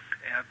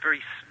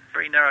very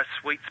very narrow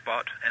sweet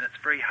spot, and it's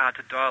very hard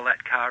to dial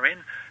that car in,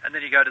 and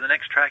then you go to the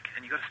next track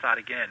and you've got to start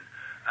again.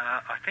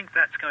 I think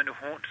that's going to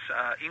haunt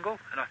Ingle,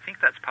 and I think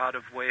that's part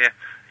of where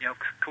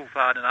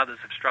Coulthard and others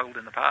have struggled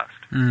in the past.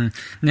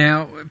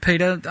 Now,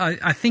 Peter,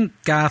 I think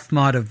Garth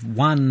might have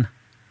won.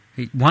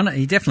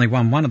 He definitely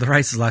won one of the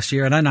races last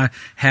year. I don't know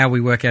how we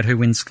work out who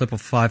wins Clipper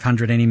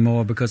 500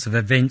 anymore because of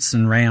events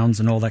and rounds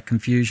and all that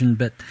confusion,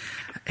 but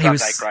he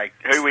was... Craig.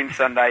 Who wins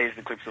Sunday is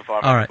the Clipper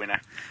 500 winner.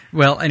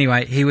 Well,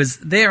 anyway, he was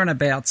there and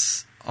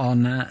abouts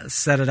on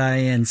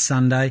Saturday and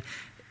Sunday.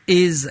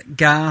 Is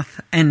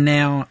Garth and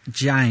now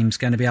James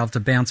going to be able to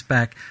bounce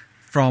back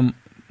from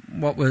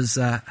what was,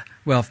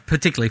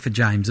 particularly for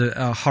James,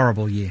 a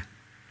horrible year?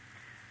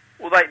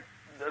 Well,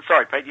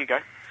 sorry, Pete, you go.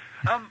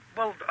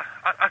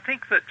 I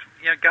think that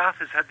Garth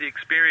has had the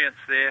experience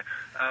there,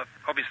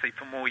 obviously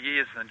for more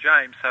years than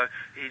James, so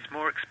he's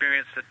more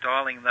experienced at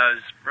dialing those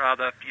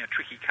rather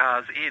tricky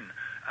cars in,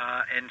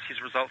 and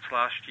his results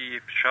last year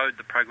showed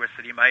the progress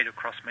that he made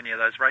across many of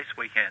those race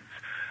weekends.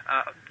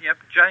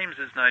 James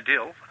is no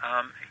deal.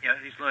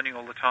 He's learning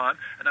all the time,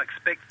 and I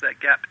expect that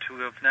gap to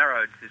have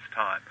narrowed this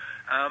time.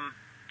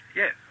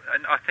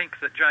 And I think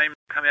that James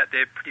come out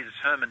there pretty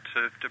determined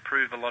to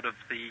prove a lot of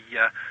the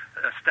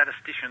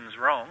statisticians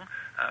wrong,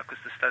 because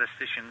the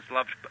statisticians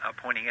loved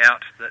pointing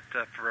out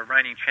that for a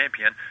reigning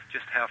champion,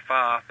 just how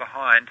far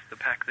behind the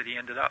pack that he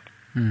ended up.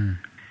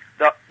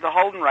 The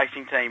Holden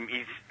Racing Team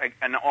is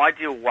an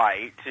ideal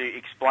way to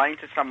explain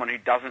to someone who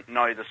doesn't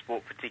know the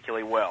sport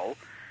particularly well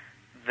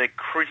the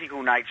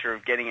critical nature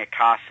of getting a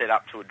car set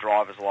up to a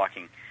driver's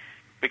liking.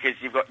 Because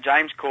you've got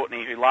James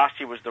Courtney, who last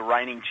year was the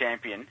reigning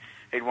champion.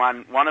 He'd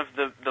won one of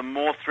the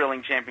more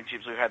thrilling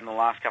championships we've had in the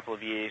last couple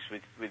of years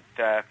with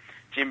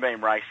Jim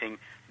Beam Racing.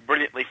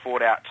 Brilliantly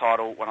fought out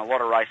title, won a lot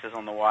of races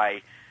on the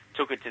way,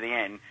 took it to the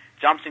end,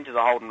 jumps into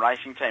the Holden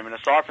Racing Team, and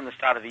aside from the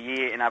start of the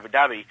year in Abu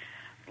Dhabi,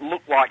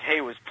 looked like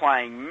he was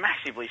playing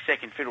massively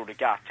second fiddle to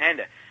Garth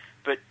Tander.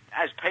 But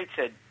as Pete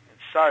said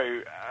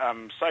so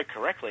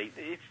correctly,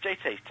 it's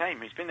GT's team.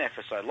 He's been there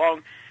for so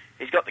long.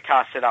 He's got the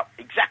car set up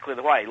exactly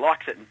the way he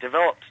likes it and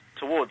developed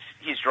towards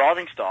his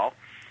driving style.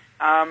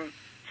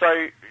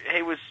 So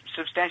he was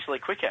substantially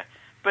quicker.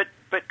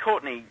 But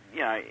Courtney,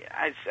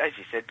 as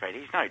you said, Pete,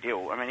 he's no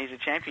deal. I mean, he's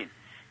a champion.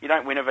 You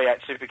don't win a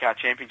V8 Supercar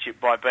Championship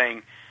by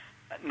being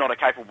not a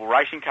capable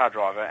racing car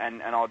driver,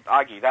 and I'd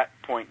argue that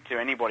point to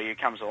anybody who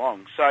comes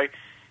along. So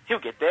he'll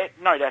get there,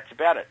 no doubts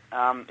about it.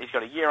 He's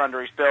got a year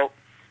under his belt.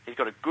 He's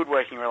got a good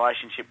working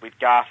relationship with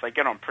Garth. They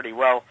get on pretty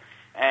well,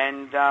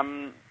 and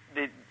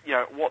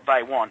what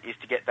they want is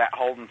to get that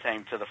Holden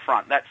team to the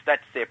front.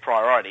 That's their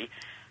priority.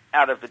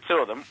 Out of the two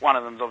of them, one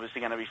of them's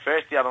obviously going to be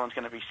first, the other one's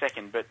going to be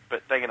second, but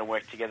they're going to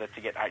work together to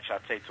get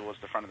HRT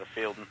towards the front of the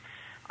field. And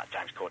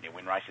James Courtney will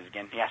win races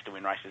again. He has to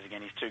win races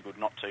again. He's too good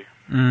not to.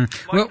 My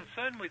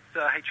concern with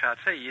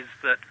HRT is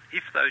that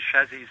if those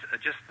chassis are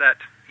just that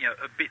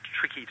a bit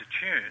tricky to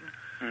tune,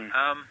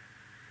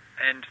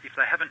 and if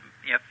they haven't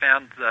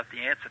found the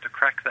answer to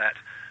crack that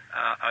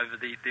over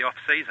the off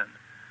season,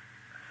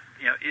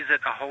 is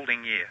it a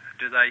holding year?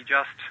 Do they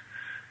just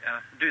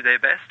do their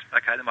best?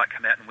 Okay, they might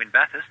come out and win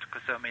Bathurst,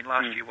 because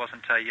last year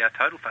wasn't a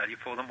total failure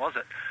for them, was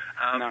it?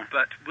 No.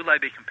 But will they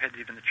be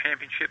competitive in the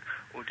championship,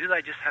 or do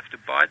they just have to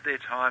bide their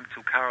time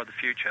till Car of the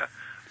Future,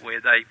 where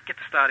they get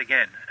to start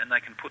again and they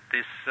can put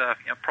this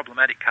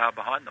problematic car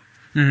behind them?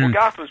 Mm-hmm. Well,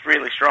 Garth was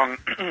really strong.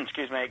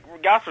 Excuse me.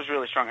 Garth was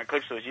really strong at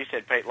Clipsal, as you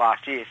said, Pete,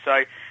 last year.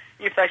 So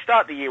if they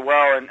start the year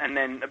well and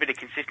then a bit of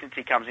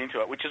consistency comes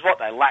into it, which is what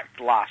they lacked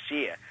last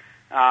year,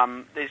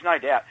 there's no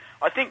doubt.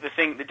 I think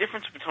the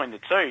difference between the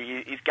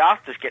two is Garth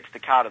just gets the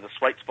car to the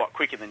sweet spot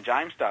quicker than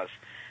James does,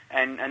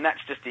 and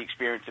that's just the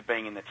experience of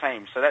being in the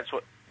team. So that's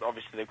what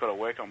obviously they've got to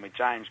work on with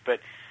James.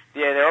 But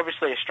yeah, they're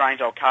obviously a strange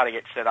old car to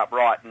get set up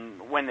right,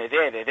 and when they're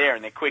there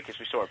and they're quick, as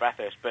we saw at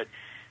Bathurst. But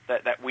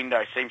that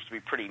window seems to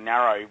be pretty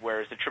narrow,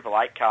 whereas the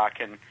 888 car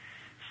can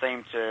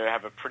seem to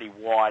have a pretty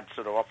wide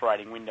sort of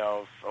operating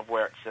window of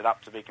where it's set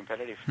up to be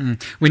competitive.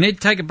 We need to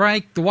take a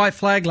break. The White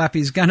Flag Lap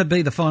is going to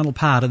be the final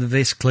part of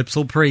this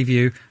Clipsal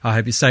preview. I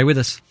hope you stay with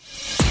us.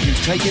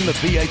 You've taken the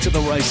V8 to the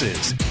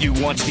races. You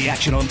watch the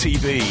action on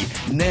TV.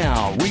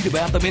 Now read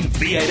about them in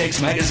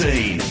V8X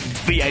Magazine.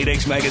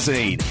 V8X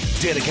Magazine,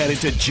 dedicated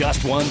to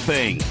just one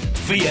thing,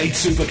 V8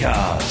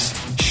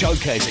 supercars.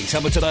 Showcasing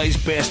some of today's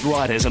best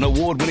writers and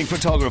award-winning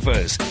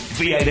photographers,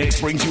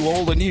 V8X brings you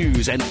all the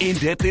news and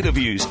in-depth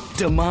interviews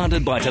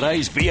demanded by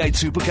today's V8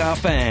 supercar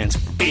fans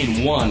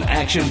in one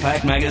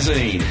action-packed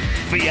magazine.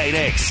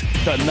 V8X,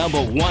 the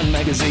 #1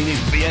 magazine in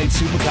V8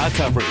 supercar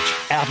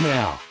coverage. Out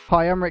now.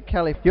 Hi, I'm Rick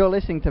Kelly. You're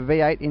listening to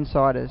V8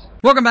 Insiders.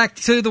 Welcome back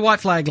to the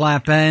White Flag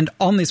Lap, and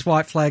on this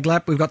White Flag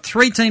Lap we've got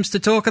 3 teams to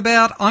talk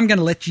about. I'm going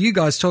to let you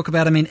guys talk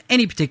about them in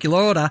any particular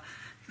order.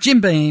 Jim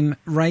Beam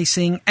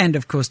Racing and,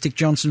 of course, Dick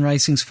Johnson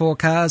Racing's 4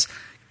 cars,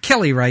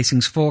 Kelly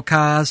Racing's 4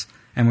 cars,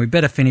 and we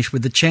better finish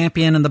with the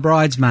champion and the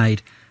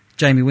bridesmaid,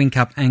 Jamie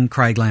Whincup and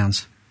Craig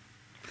Lowndes.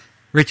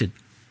 Richard.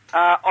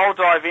 I'll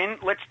dive in.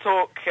 Let's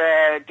talk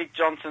Dick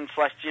Johnson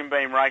 / Jim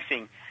Beam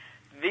Racing.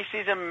 This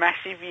is a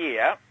massive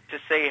year to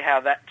see how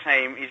that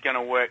team is going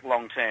to work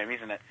long term,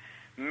 isn't it?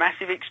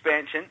 Massive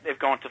expansion. They've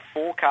gone to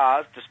 4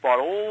 cars, despite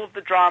all of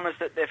the dramas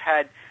that they've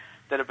had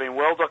that have been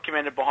well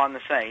documented behind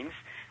the scenes.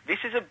 This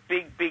is a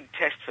big, big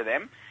test for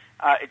them.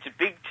 It's a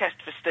big test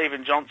for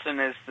Stephen Johnson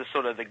as the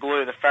sort of the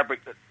glue, the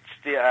fabric that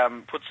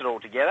puts it all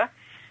together.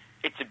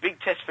 It's a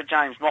big test for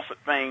James Moffat,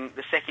 being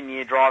the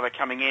second-year driver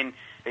coming in.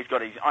 He's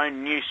got his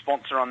own new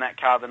sponsor on that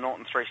car, the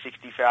Norton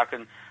 360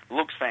 Falcon.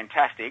 Looks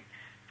fantastic.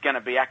 It's going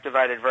to be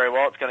activated very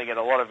well. It's going to get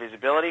a lot of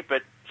visibility,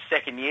 but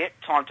second year,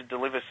 time to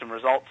deliver some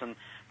results and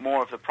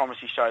more of the promise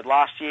he showed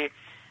last year.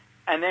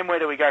 And then where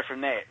do we go from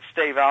there?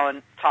 Steve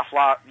Allen, tough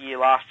year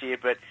last year,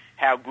 but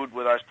how good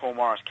were those Paul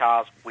Morris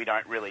cars? We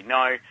don't really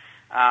know.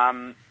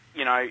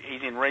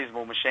 He's in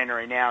reasonable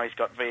machinery now. He's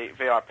got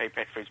VIP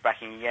Pet Foods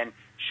backing again.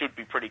 Should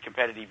be pretty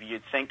competitive,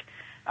 you'd think.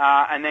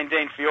 And then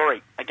Dean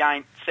Fiore,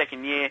 again,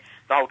 second year,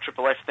 the whole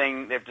Triple F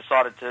thing, they've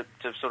decided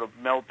to sort of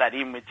meld that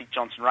in with Dick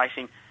Johnson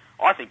Racing.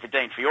 I think for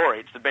Dean Fiore,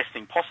 it's the best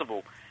thing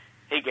possible.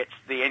 He gets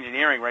the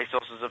engineering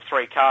resources of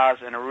 3 cars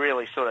and a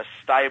really sort of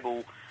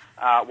stable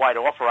way to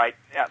operate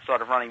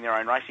outside of running their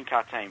own racing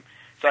car team.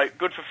 So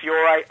good for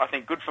Fiore, I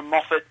think good for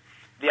Moffat.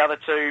 The other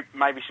 2,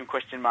 maybe some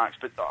question marks,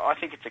 but I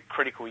think it's a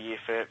critical year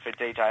for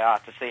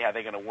DJR to see how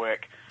they're going to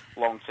work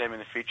long-term in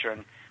the future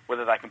and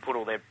whether they can put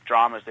all their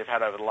dramas they've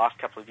had over the last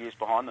couple of years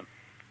behind them.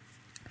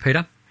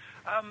 Peter?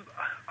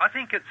 I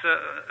think it's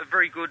a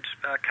very good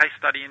case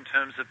study in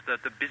terms of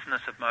the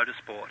business of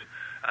motorsport.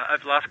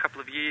 Over the last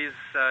couple of years,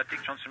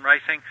 Dick Johnson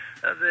Racing,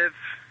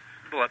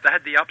 they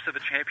had the ups of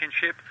a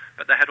championship,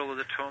 but they had all of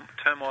the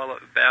turmoil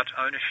about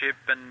ownership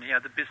and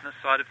the business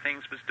side of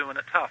things was doing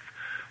it tough.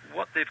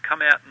 What they've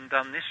come out and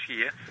done this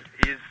year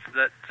is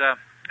that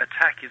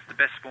attack is the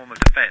best form of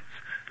defence.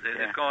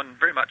 They've gone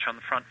very much on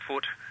the front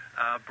foot,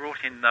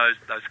 brought in those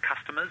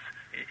customers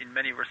in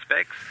many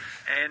respects,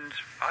 and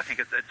I think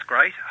it's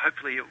great.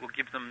 Hopefully it will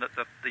give them the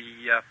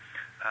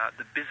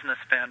business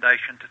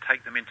foundation to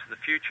take them into the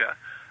future.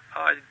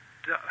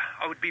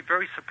 I would be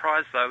very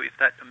surprised, though, if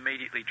that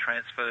immediately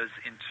transfers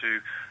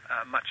into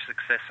much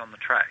success on the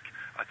track.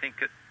 I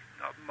think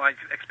my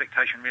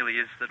expectation really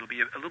is that it'll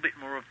be a little bit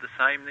more of the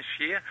same this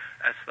year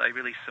as they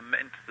really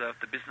cement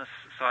the business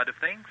side of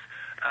things.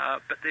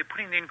 But they're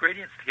putting the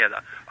ingredients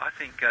together. I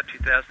think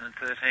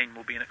 2013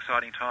 will be an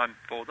exciting time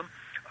for them.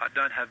 I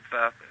don't have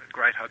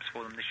great hopes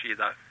for them this year,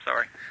 though.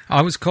 Sorry.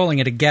 I was calling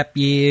it a gap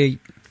year,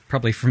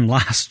 probably from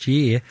last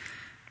year.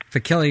 For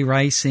Kelly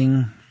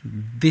Racing,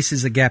 this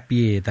is a gap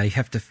year. They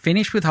have to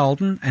finish with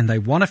Holden, and they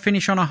want to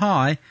finish on a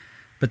high,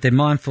 but they're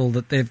mindful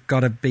that they've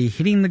got to be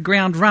hitting the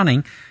ground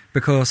running,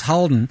 because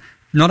Holden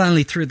not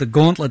only threw the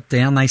gauntlet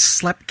down, they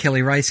slapped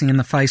Kelly Racing in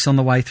the face on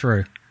the way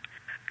through.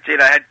 Gee,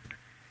 they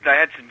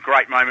had some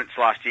great moments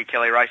last year,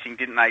 Kelly Racing,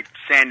 didn't they?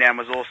 Sandown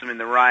was awesome in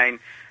the rain.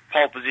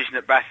 Pole position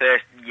at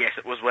Bathurst, yes,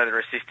 it was weather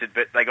assisted,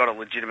 but they got a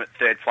legitimate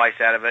 3rd place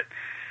out of it.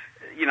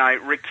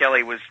 Rick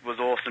Kelly was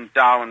awesome.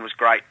 Darwin was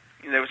great.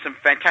 There were some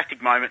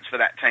fantastic moments for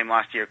that team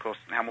last year, of course,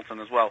 Hamilton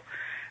as well.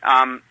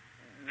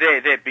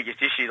 their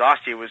biggest issue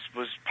last year was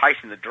pace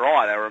in the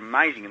dry. They were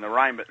amazing in the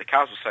rain, but the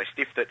cars were so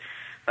stiff that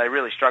they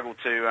really struggled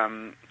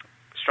to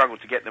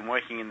get them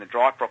working in the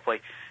dry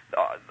properly.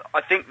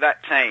 I think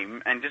that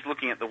team, and just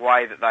looking at the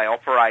way that they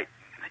operate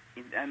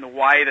and the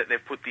way that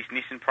they've put this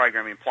Nissan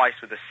program in place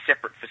with a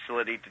separate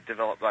facility to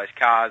develop those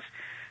cars,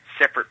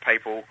 separate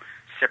people,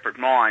 separate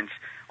minds,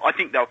 I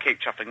think they'll keep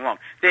chuffing along.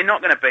 They're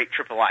not going to beat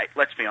Triple Eight,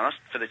 let's be honest,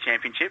 for the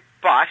championship,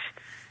 but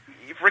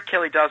if Rick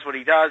Kelly does what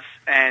he does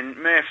and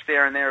Murph's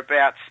there and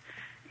thereabouts,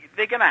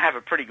 they're going to have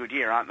a pretty good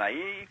year, aren't they?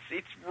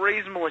 It's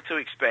reasonable to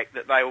expect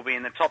that they will be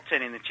in the top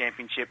 10 in the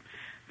championship.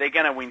 They're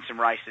going to win some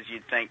races,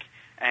 you'd think,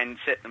 and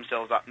set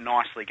themselves up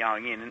nicely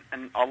going in.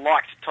 And I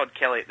liked Todd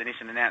Kelly at the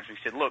Nissan announcement.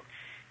 He said, look,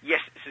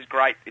 yes, this is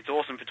great. It's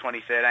awesome for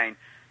 2013.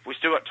 We've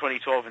still got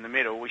 2012 in the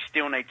middle. We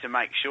still need to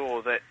make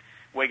sure that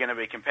we're going to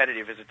be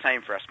competitive as a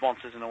team for our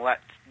sponsors and all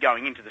that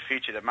going into the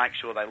future to make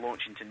sure they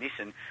launch into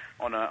Nissan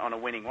on a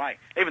winning way.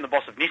 Even the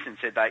boss of Nissan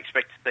said they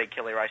expect to see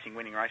Kelly Racing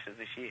winning races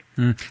this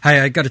year. Hey,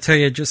 I got to tell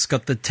you, just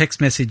got the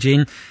text message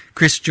in.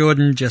 Chris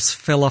Jordan just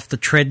fell off the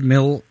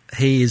treadmill.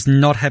 He is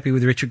not happy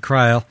with Richard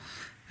Craill.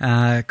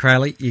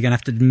 Crayley, you're going to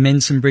have to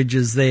mend some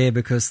bridges there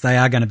because they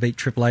are going to beat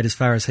Triple Eight as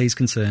far as he's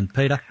concerned.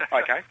 Peter?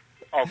 Okay,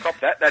 I'll cop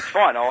that. That's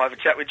fine. I'll have a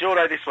chat with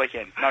Jordo this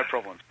weekend. No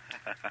problem.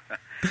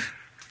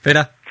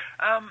 Peter?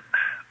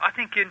 I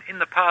think in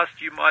the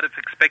past you might have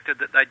expected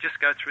that they'd just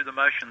go through the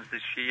motions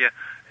this year,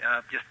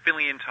 just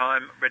filling in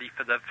time, ready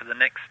for the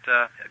next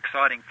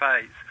exciting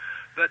phase.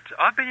 But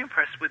I've been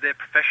impressed with their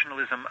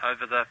professionalism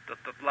over the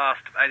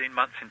last 18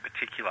 months in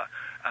particular.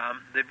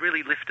 They've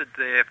really lifted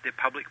their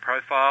public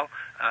profile.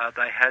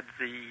 They had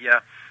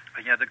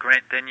the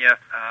Grant Denyer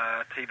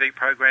TV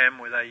program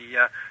where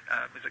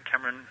was it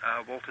Cameron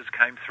Walters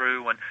came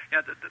through, and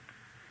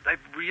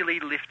they've really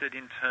lifted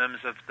in terms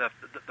of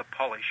the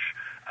polish.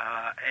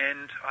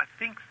 And I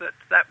think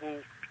that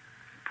will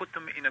put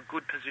them in a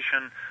good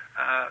position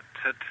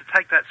to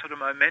take that sort of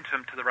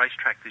momentum to the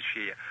racetrack this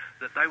year,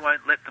 that they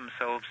won't let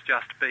themselves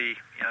just be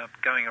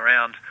going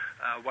around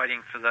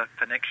waiting for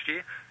next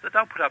year, that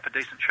they'll put up a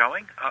decent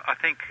showing. I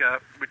think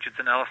Richard's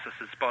analysis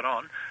is spot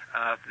on.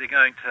 They're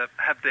going to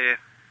have their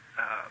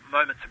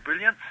moments of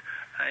brilliance,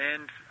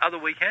 and other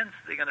weekends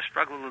they're going to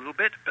struggle a little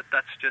bit, but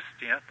that's just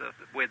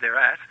where they're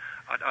at.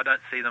 I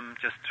don't see them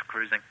just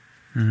cruising.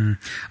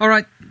 All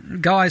right,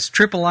 guys,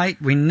 Triple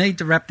Eight, we need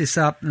to wrap this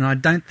up, and I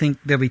don't think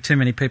there'll be too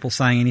many people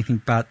saying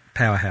anything but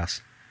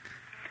Powerhouse.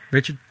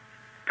 Richard?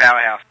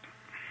 Powerhouse.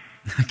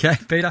 Okay,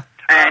 Peter?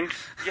 And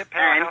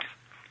Powerhouse.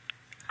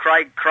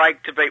 And Craig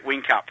to beat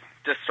Whincup.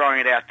 Just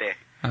throwing it out there.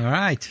 All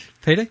right.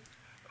 Peter?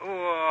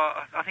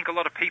 I think a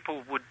lot of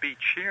people would be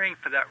cheering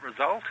for that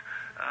result,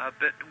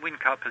 but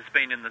Whincup has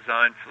been in the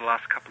zone for the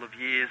last couple of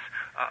years.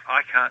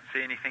 I can't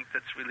see anything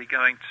that's really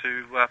going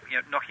to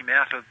knock him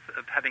out of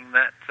having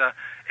that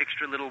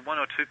extra little 1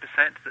 or 2%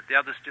 that the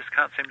others just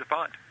can't seem to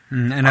find.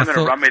 And I'm going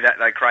to run with that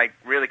though, Craig,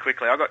 really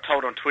quickly. I got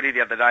told on Twitter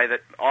the other day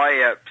that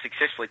I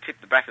successfully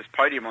tipped the Bathurst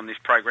podium on this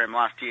program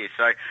last year,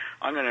 so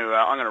I'm going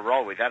to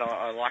roll with that.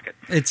 I like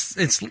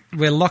it.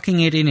 We're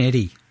locking it in,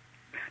 Eddie.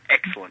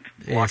 Excellent.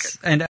 Yes, like it.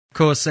 And of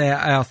course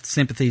our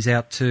sympathies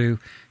out to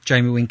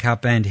Jamie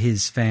Whincup and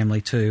his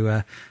family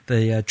too.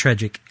 The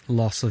tragic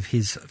loss of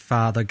his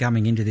father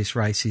coming into this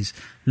race is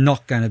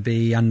not going to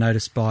be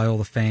unnoticed by all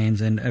the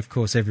fans and, of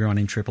course, everyone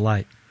in Triple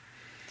Eight.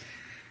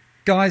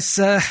 Guys,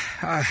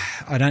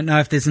 I don't know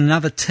if there's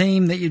another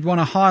team that you'd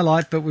want to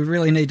highlight, but we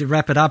really need to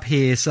wrap it up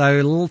here.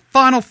 So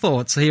final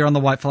thoughts here on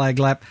the White Flag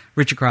Lap.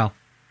 Richard Craill.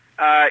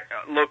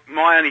 Look,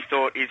 my only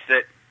thought is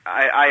that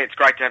it's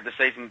great to have the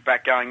season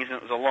back going, isn't it?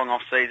 It was a long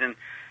off season.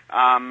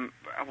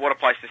 What a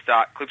place to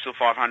start. Clipsal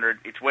 500,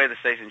 it's where the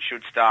season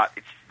should start.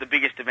 It's the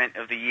biggest event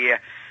of the year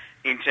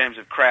in terms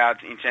of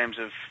crowds, in terms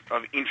of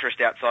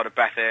interest outside of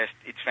Bathurst.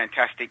 It's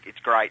fantastic. It's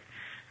great.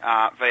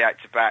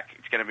 V8's are back.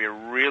 It's going to be a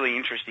really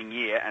interesting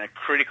year and a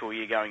critical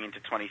year going into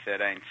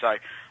 2013. So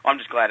I'm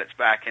just glad it's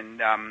back and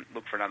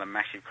look for another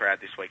massive crowd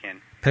this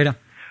weekend. Peter?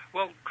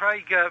 Well,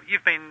 Craig,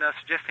 you've been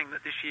suggesting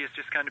that this year is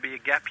just going to be a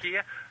gap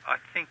year. I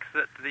think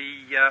that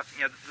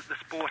the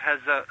sport has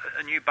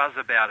a new buzz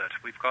about it.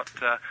 We've got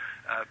the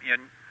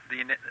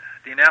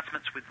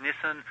announcements with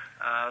Nissan,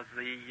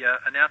 the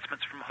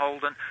announcements from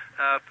Holden.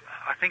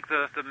 I think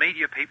the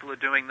media people are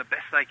doing the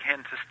best they can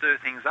to stir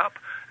things up,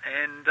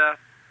 and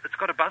it's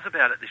got a buzz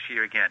about it this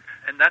year again,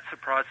 and that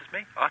surprises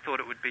me. I thought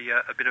it would be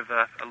a bit of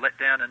a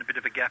letdown and a bit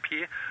of a gap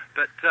here,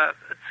 but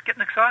it's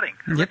getting exciting.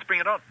 Yep. Let's bring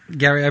it on.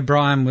 Gary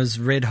O'Brien was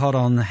red hot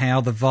on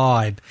how the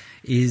vibe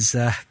is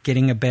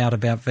getting about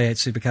V8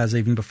 Supercars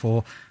even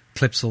before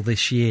Clipsal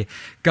this year.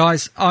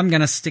 Guys, I'm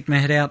going to stick my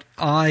head out.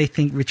 I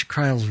think Richard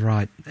Craill's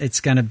right. It's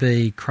going to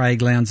be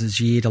Craig Lowndes'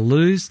 year to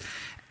lose.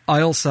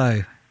 I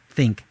also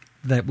think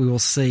that we will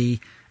see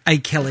a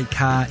Kelly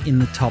car in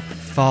the top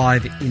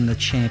 5 in the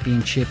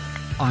championship.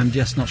 I'm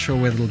just not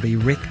sure whether it'll be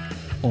Rick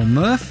or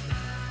Murph.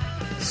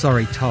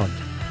 Sorry, Todd.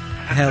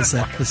 How's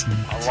that for some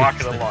I like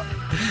it a lot.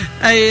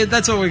 Hey,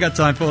 that's all we've got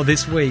time for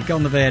this week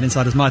on the V8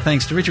 Insiders. My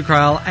thanks to Richard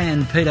Craill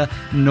and Peter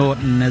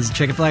Norton as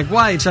Checker Flag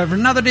waves over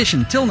another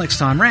edition. Till next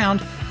time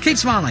round, keep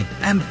smiling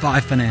and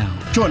bye for now.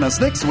 Join us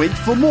next week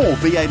for more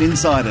V8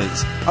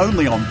 Insiders,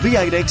 only on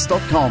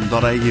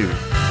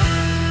v8x.com.au.